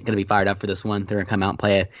really going to be fired up for this one. They're going to come out and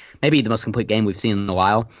play maybe the most complete game we've seen in a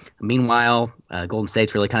while. Meanwhile, Golden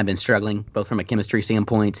State's really kind of been struggling, both from a chemistry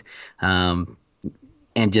standpoint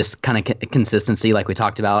and just kind of consistency, like we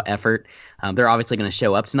talked about, effort. They're obviously going to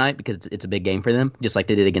show up tonight because it's a big game for them, just like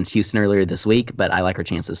they did against Houston earlier this week, but I like our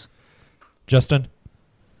chances. Justin?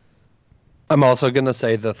 I'm also going to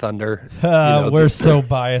say the Thunder. We're so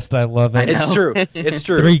biased. I love it. It's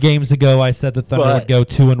true. 3 games ago, I said the Thunder would go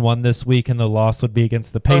 2-1 this week, and the loss would be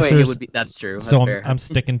against the Pacers. That's true. That's so fair. I'm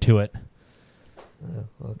sticking to it.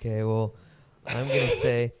 Okay, well, I'm going to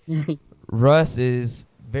say Russ is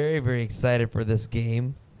very, very excited for this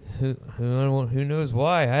game. Who knows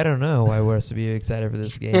why? I don't know why Russ would be excited for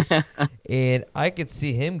this game. And I could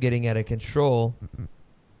see him getting out of control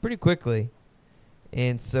pretty quickly.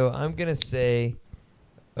 And so I'm going to say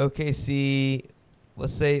OKC,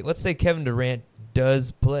 let's say Kevin Durant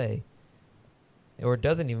does play or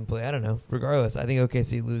doesn't even play. I don't know. Regardless, I think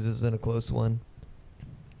OKC loses in a close one.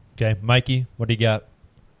 Okay, Mikey, what do you got?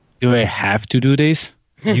 Do I have to do this?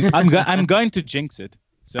 I'm going to jinx it.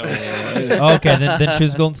 So okay, then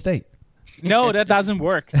choose Golden State. No, that doesn't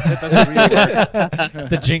work. That doesn't really work.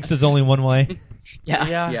 The jinx is only one way.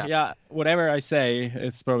 Yeah. Whatever I say,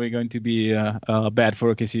 it's probably going to be bad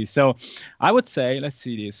for OKC. So I would say, let's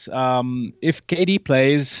see this. If KD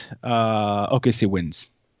plays, OKC wins.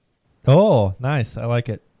 Oh, nice. I like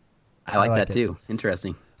it. I like that too.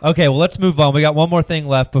 Interesting. Okay, well, let's move on. We got one more thing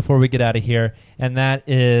left before we get out of here, and that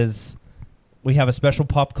is we have a special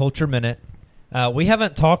pop culture minute. We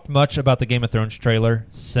haven't talked much about the Game of Thrones trailer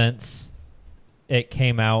since it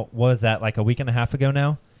came out. What was that, like a week and a half ago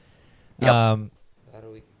now? Yep. About a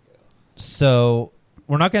week ago. So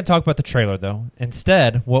we're not going to talk about the trailer, though.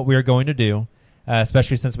 Instead, what we're going to do,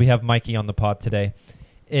 especially since we have Miky on the pod today,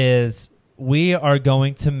 is we are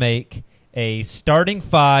going to make a starting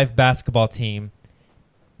 5 basketball team.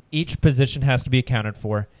 Each position has to be accounted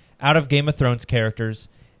for out of Game of Thrones characters,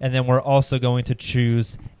 and then we're also going to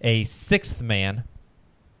choose a 6th man.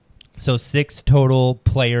 So 6 total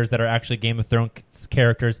players that are actually Game of Thrones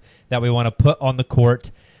characters that we want to put on the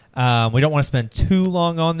court. We don't want to spend too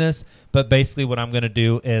long on this, but basically what I'm going to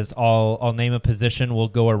do is I'll name a position. We'll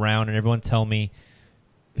go around and everyone tell me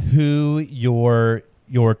who your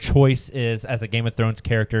choice is as a Game of Thrones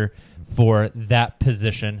character for that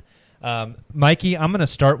position. Miky, I'm going to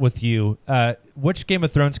start with you. Which Game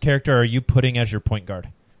of Thrones character are you putting as your point guard?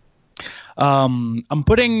 I'm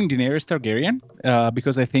putting Daenerys Targaryen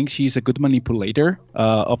because I think she's a good manipulator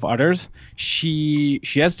of others. She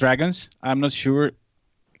has dragons. I'm not sure.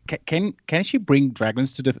 Can she bring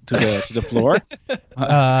dragons to the floor?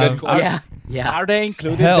 Yeah. Are they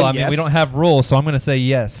included? Hell, I mean, yes. we don't have rules, so I'm going to say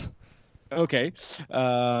yes. Okay.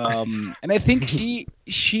 And I think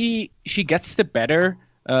she gets the better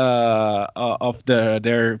of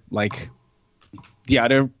the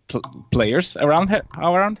other players around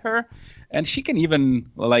her, and she can even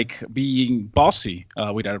being bossy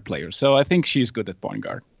with other players. So I think she's good at point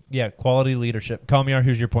guard. Yeah, quality leadership. Kamiar,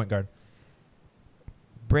 who's your point guard?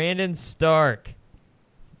 Brandon Stark.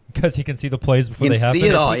 Because he can see the plays before they happen. See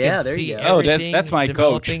it all. Yeah, there you go. Oh, that's my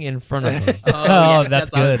coach. In front of him. Oh,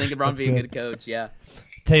 that's what I was good. thinking. Ron being a good coach. Yeah.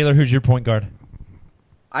 Taylor, who's your point guard?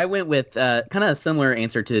 I went with kind of a similar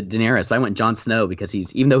answer to Daenerys, but I went Jon Snow because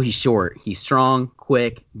even though he's short, he's strong,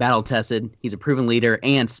 quick, battle-tested. He's a proven leader,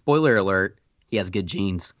 and spoiler alert, he has good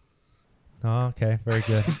genes. Oh, okay, very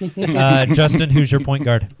good. Justin, who's your point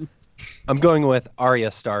guard? I'm going with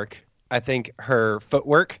Arya Stark. I think her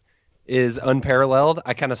footwork is unparalleled.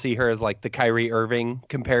 I kind of see her as like the Kyrie Irving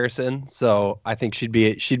comparison, so I think she'd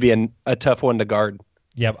be a tough one to guard.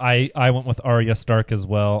 Yeah, I went with Arya Stark as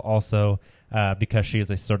well, also because she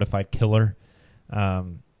is a certified killer.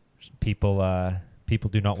 People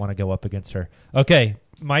do not want to go up against her. Okay,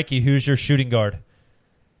 Miky, who's your shooting guard?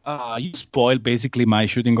 You spoiled basically my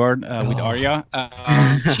shooting guard with Arya.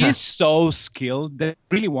 She's so skilled. They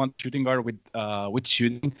really want shooting guard with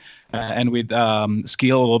shooting and with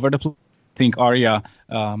skill all over the place. I think Arya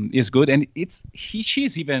is good, and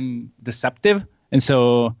she's even deceptive, and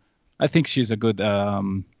so I think she's a good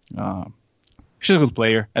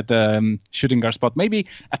player at the shooting guard spot. Maybe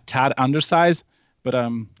a tad undersized, but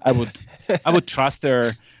I would trust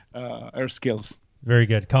her skills. Very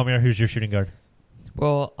good. Kamiar, who's your shooting guard?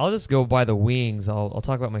 Well, I'll just go by the wings. I'll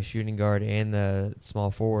talk about my shooting guard and the small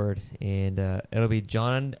forward, and it'll be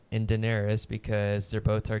Jon and Daenerys because they're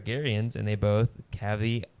both Targaryens and they both have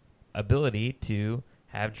the ability to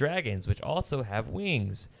have dragons, which also have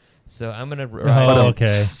wings. So I'm gonna ride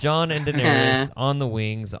Jon and Daenerys on the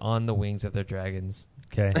wings of their dragons.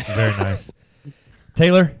 Okay, very nice.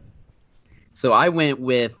 Taylor? So I went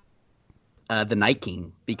with the Night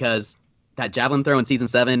King because that javelin throw in season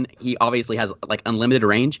 7, he obviously has unlimited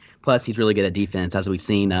range. Plus, he's really good at defense, as we've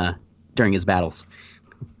seen during his battles.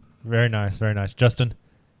 Very nice, very nice. Justin?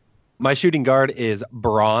 My shooting guard is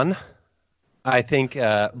Bronn. I think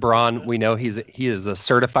Bronn, we know he is a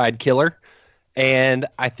certified killer. And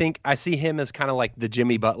I think I see him as kind of like the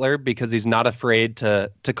Jimmy Butler because he's not afraid to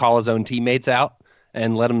call his own teammates out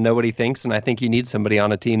and let him know what he thinks. And I think you need somebody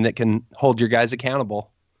on a team that can hold your guys accountable.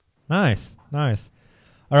 Nice, nice.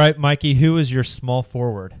 All right, Miky, who is your small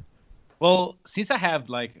forward? Well, since I have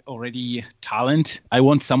already talent, I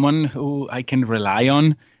want someone who I can rely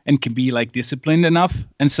on and can be disciplined enough,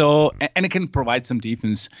 and it can provide some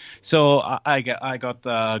defense. So I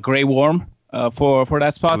got Grey Worm for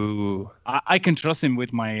that spot. Ooh. I can trust him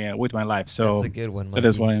with my life. So that's a good one. That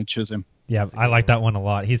is why I choose him. Yeah, I like that one a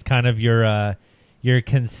lot. He's kind of your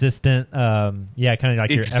consistent, kind of like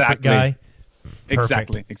your effort guy.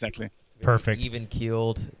 Exactly. Perfect. Even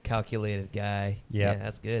keeled, calculated guy. Yep. Yeah,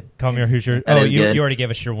 that's good. Kamiar, who's your? You already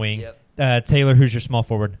gave us your wing. Yep. Taylor, who's your small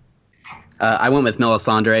forward? I went with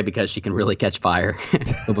Melisandre because she can really catch fire.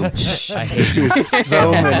 I hate you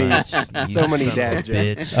so many dad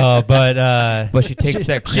jokes. But she takes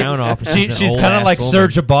that crown off. She's kind of like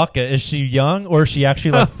Serge Ibaka. Is she young or is she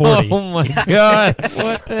actually like 40? Oh my god!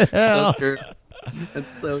 What the hell?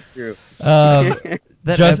 That's so true.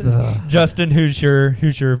 Justin, who's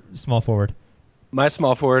your small forward? My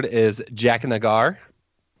small forward is Jack Nagar.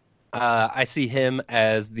 I see him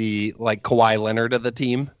as the Kawhi Leonard of the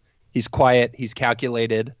team. He's quiet, he's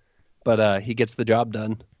calculated, but he gets the job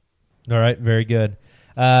done. All right, very good.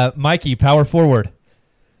 Miky, power forward.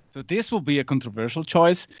 So this will be a controversial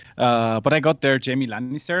choice, but I got there Jamie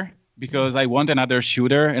Lannister because I want another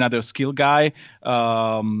shooter, another skill guy,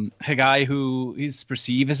 a guy who is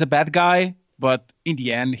perceived as a bad guy, but in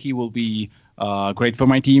the end he will be great for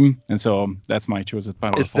my team, and so that's my choice at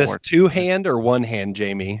power forward. Is this two-hand or one-hand,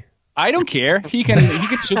 Jamie? I don't care. He can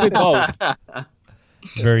shoot with both.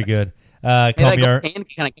 Very good. Hand can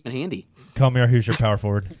kind of come in handy. Kalmir, who's your power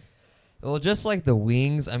forward? Well, just like the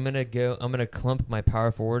wings, I'm gonna clump my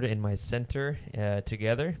power forward and my center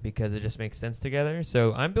together because it just makes sense together.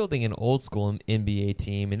 So I'm building an old school NBA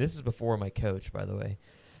team, and this is before my coach, by the way.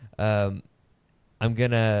 I'm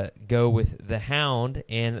gonna go with the Hound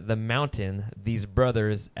and the Mountain, these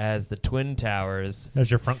brothers, as the Twin Towers.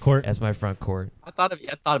 As your front court? As my front court. I thought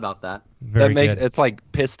about that. Very good. It's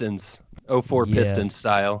like Pistons, 04 Pistons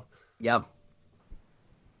style. Yep.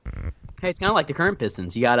 Hey, it's kind of like the current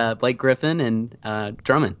Pistons. You got Blake Griffin and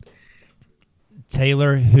Drummond.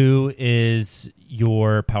 Taylor, who is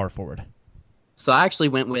your power forward? So I actually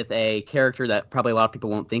went with a character that probably a lot of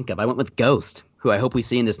people won't think of. I went with Ghost, who I hope we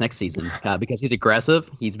see in this next season because he's aggressive,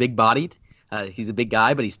 he's big-bodied, he's a big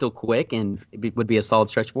guy, but he's still quick and would be a solid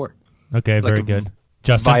stretch four. Okay, it's very good.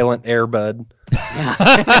 Justin? Violent Airbud.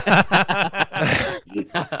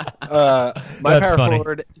 My power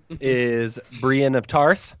forward is Brienne of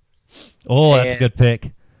Tarth. Oh, that's a good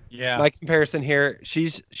pick. Yeah. My comparison here,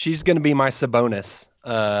 she's going to be my Sabonis,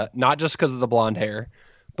 not just because of the blonde hair,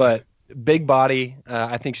 but big body.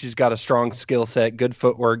 I think she's got a strong skill set, good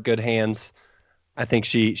footwork, good hands. I think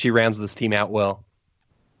she rounds this team out well.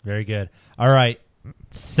 Very good. All right,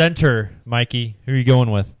 center, Miky, who are you going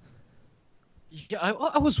with? Yeah,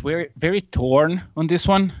 I was very torn on this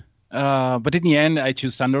one, but in the end, I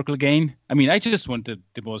choose Sandor Clegane. I mean, I just wanted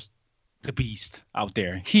the beast out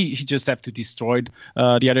there. He just have to destroy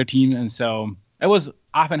the other team, and so I was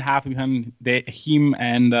half and half behind him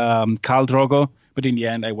and Khal Drogo, but in the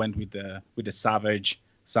end, I went with the savage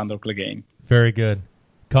Sandor Clegane. Very good.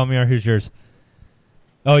 Kalmir, who's yours?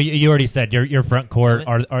 Oh, you already said your front court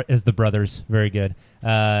is the brothers. Very good.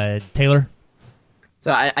 Taylor?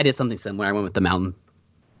 So I did something similar. I went with the Mountain.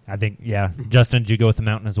 I think, yeah. Justin, did you go with the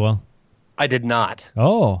Mountain as well? I did not.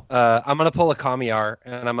 Oh. I'm going to pull a Kamiyar,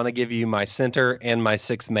 and I'm going to give you my center and my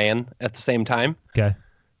sixth man at the same time. Okay.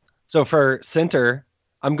 So for center,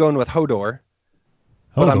 I'm going with Hodor.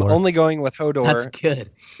 But I'm only going with Hodor. That's good.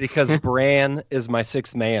 Because Bran is my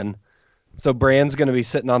sixth man. So Bran's going to be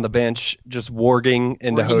sitting on the bench, just warging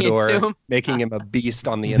into Hodor, making him a beast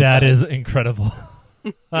on the inside. That is incredible.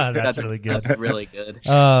 That's really good. That's really good.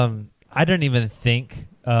 I didn't even think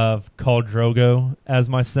of Khal Drogo as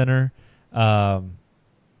my center.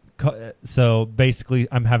 So basically,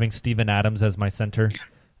 I'm having Steven Adams as my center,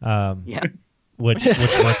 which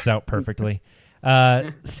works out perfectly.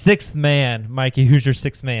 Sixth man, Miky, who's your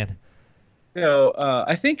sixth man? So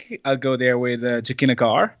I think I'll go there with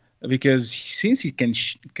Jakinakar because since he can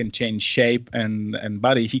change shape and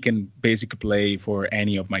body, he can basically play for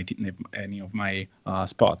any of my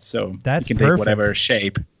spots. So that's he can perfect. Take whatever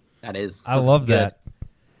shape. That is. I love that.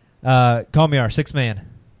 Call me our sixth man.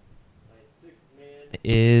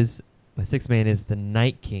 My sixth man is the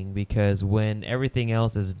Night King because when everything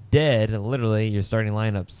else is dead, literally your starting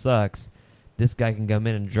lineup sucks, this guy can come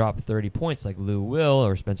in and drop 30 points like Lou Will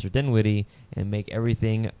or Spencer Dinwiddie and make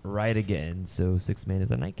everything right again. So sixth man is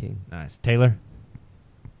the Night King. Nice. Taylor?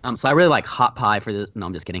 So I really like Hot Pie for this. No,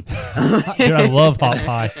 I'm just kidding. Dude, I love Hot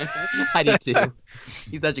Pie. I do too.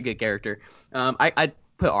 He's such a good character. I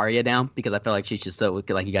put Arya down because I feel like she's just so,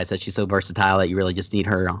 like you guys said, she's so versatile that you really just need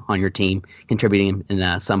her on your team contributing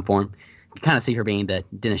in some form. You kind of see her being the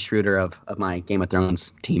Dennis Schroeder of my Game of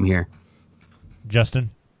Thrones team here.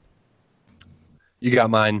 Justin? You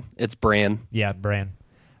got mine. It's Bran. Yeah, Bran.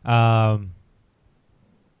 I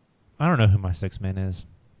don't know who my sixth man is.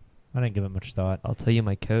 I didn't give it much thought. I'll tell you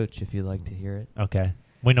my coach if you'd like to hear it. Okay.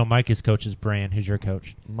 We know Miky's coach is Bran. Who's your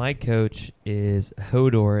coach? My coach is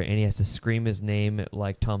Hodor, and he has to scream his name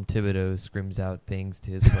like Tom Thibodeau screams out things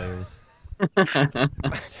to his players.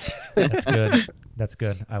 That's good. That's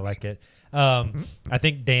good. I like it. I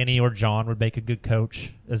think Danny or John would make a good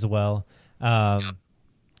coach as well.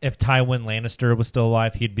 If Tywin Lannister was still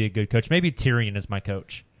alive, he'd be a good coach. Maybe Tyrion is my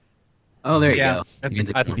coach. Oh, there you go.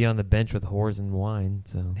 I'd be on the bench with whores and wine.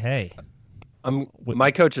 So hey,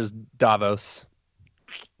 my coach is Davos.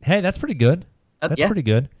 Hey, that's pretty good. That's pretty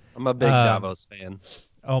good. I'm a big Davos fan.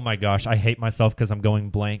 Oh my gosh, I hate myself because I'm going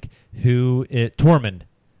blank. Tormund.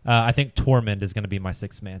 I think Tormund is going to be my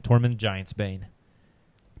sixth man. Tormund, Giants Bane.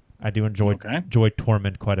 I do enjoy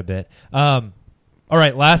Tormund quite a bit. All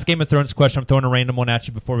right, last Game of Thrones question. I'm throwing a random one at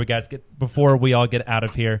you before we all get out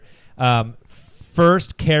of here.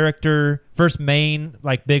 First main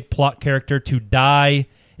big plot character to die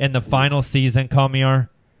in the final season. Kamiar.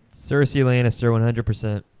 Cersei Lannister,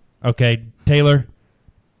 100%. Okay, Taylor.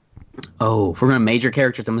 Oh, if we're going major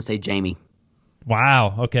characters, I'm going to say Jaime.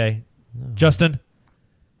 Wow. Okay, Justin.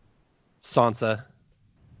 Sansa.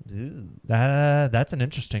 That's an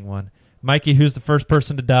interesting one. Miky, who's the first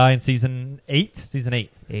person to die in season 8? Season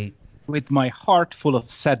 8. 8. With my heart full of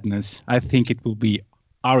sadness, I think it will be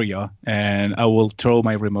Arya, and I will throw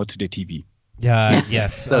my remote to the TV. Yeah,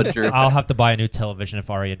 yes. So true. I'll have to buy a new television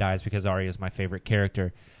if Arya dies because Arya is my favorite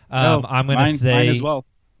character. I'm going to say... Mine as well.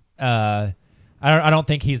 I don't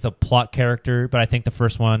think he's a plot character, but I think the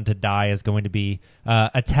first one to die is going to be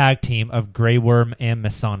a tag team of Grey Worm and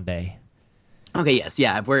Missandei. Okay, yes,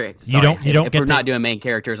 yeah. If we're not doing main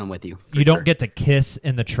characters, I'm with you. You don't get to kiss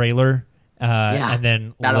in the trailer, and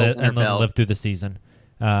then live through the season.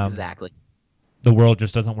 Exactly. The world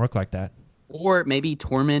just doesn't work like that. Or maybe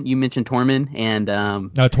Tormund. You mentioned Tormund and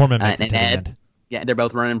Tormund makes it to the end. Yeah, they're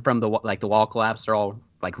both running from the wall collapse. They're all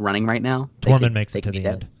running right now. Tormund makes it to the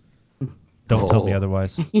end. Don't tell me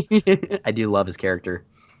otherwise. I do love his character.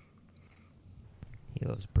 He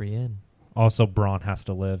loves Brienne. Also, Bronn has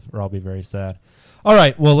to live, or I'll be very sad. All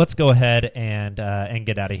right, well, let's go ahead and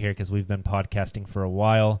get out of here because we've been podcasting for a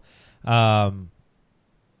while. I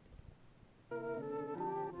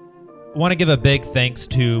want to give a big thanks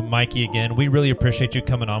to Miky again. We really appreciate you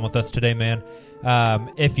coming on with us today, man.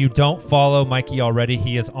 If you don't follow Miky already,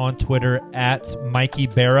 he is on Twitter at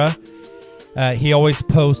Miky Berra. He always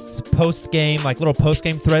posts post-game, little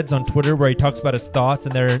post-game threads on Twitter where he talks about his thoughts,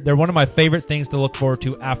 and they're one of my favorite things to look forward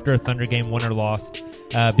to after a Thunder game, win or loss,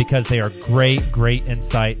 because they are great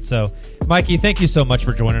insight. So, Miky, thank you so much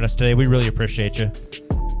for joining us today. We really appreciate you.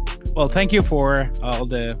 Well, thank you for all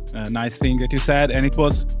the nice things that you said, and it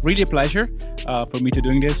was really a pleasure for me to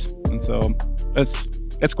doing this, and so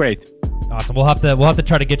it's great. Awesome. We'll have to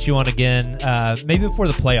try to get you on again, maybe before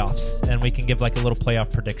the playoffs, and we can give a little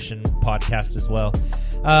playoff prediction podcast as well.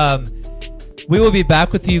 We will be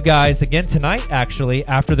back with you guys again tonight, actually,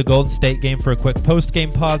 after the Golden State game for a quick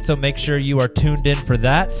post-game pod, so make sure you are tuned in for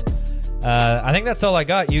that. I think that's all I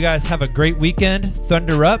got. You guys have a great weekend.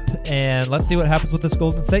 Thunder up, and let's see what happens with this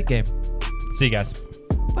Golden State game. See you guys.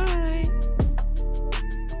 Bye.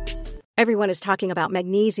 Everyone is talking about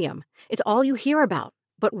magnesium. It's all you hear about.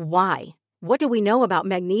 But why? What do we know about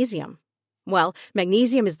magnesium? Well,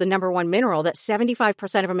 magnesium is the #1 mineral that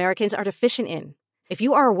 75% of Americans are deficient in. If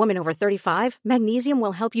you are a woman over 35, magnesium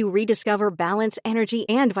will help you rediscover balance, energy,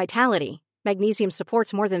 and vitality. Magnesium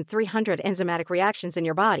supports more than 300 enzymatic reactions in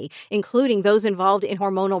your body, including those involved in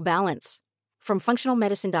hormonal balance. From functional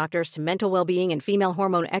medicine doctors to mental well-being and female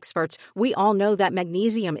hormone experts, we all know that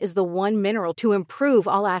magnesium is the one mineral to improve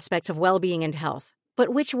all aspects of well-being and health. But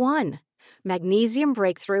which one? Magnesium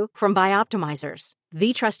Breakthrough from Bioptimizers,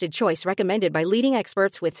 the trusted choice recommended by leading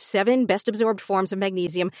experts with 7 best-absorbed forms of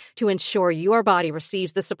magnesium to ensure your body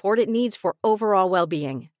receives the support it needs for overall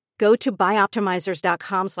well-being. Go to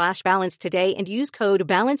bioptimizers.com/balance today and use code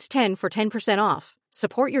BALANCE10 for 10% off.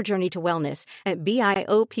 Support your journey to wellness at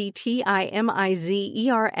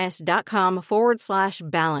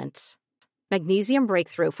bioptimizers.com/balance. Magnesium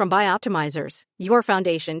Breakthrough from Bioptimizers, your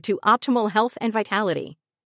foundation to optimal health and vitality.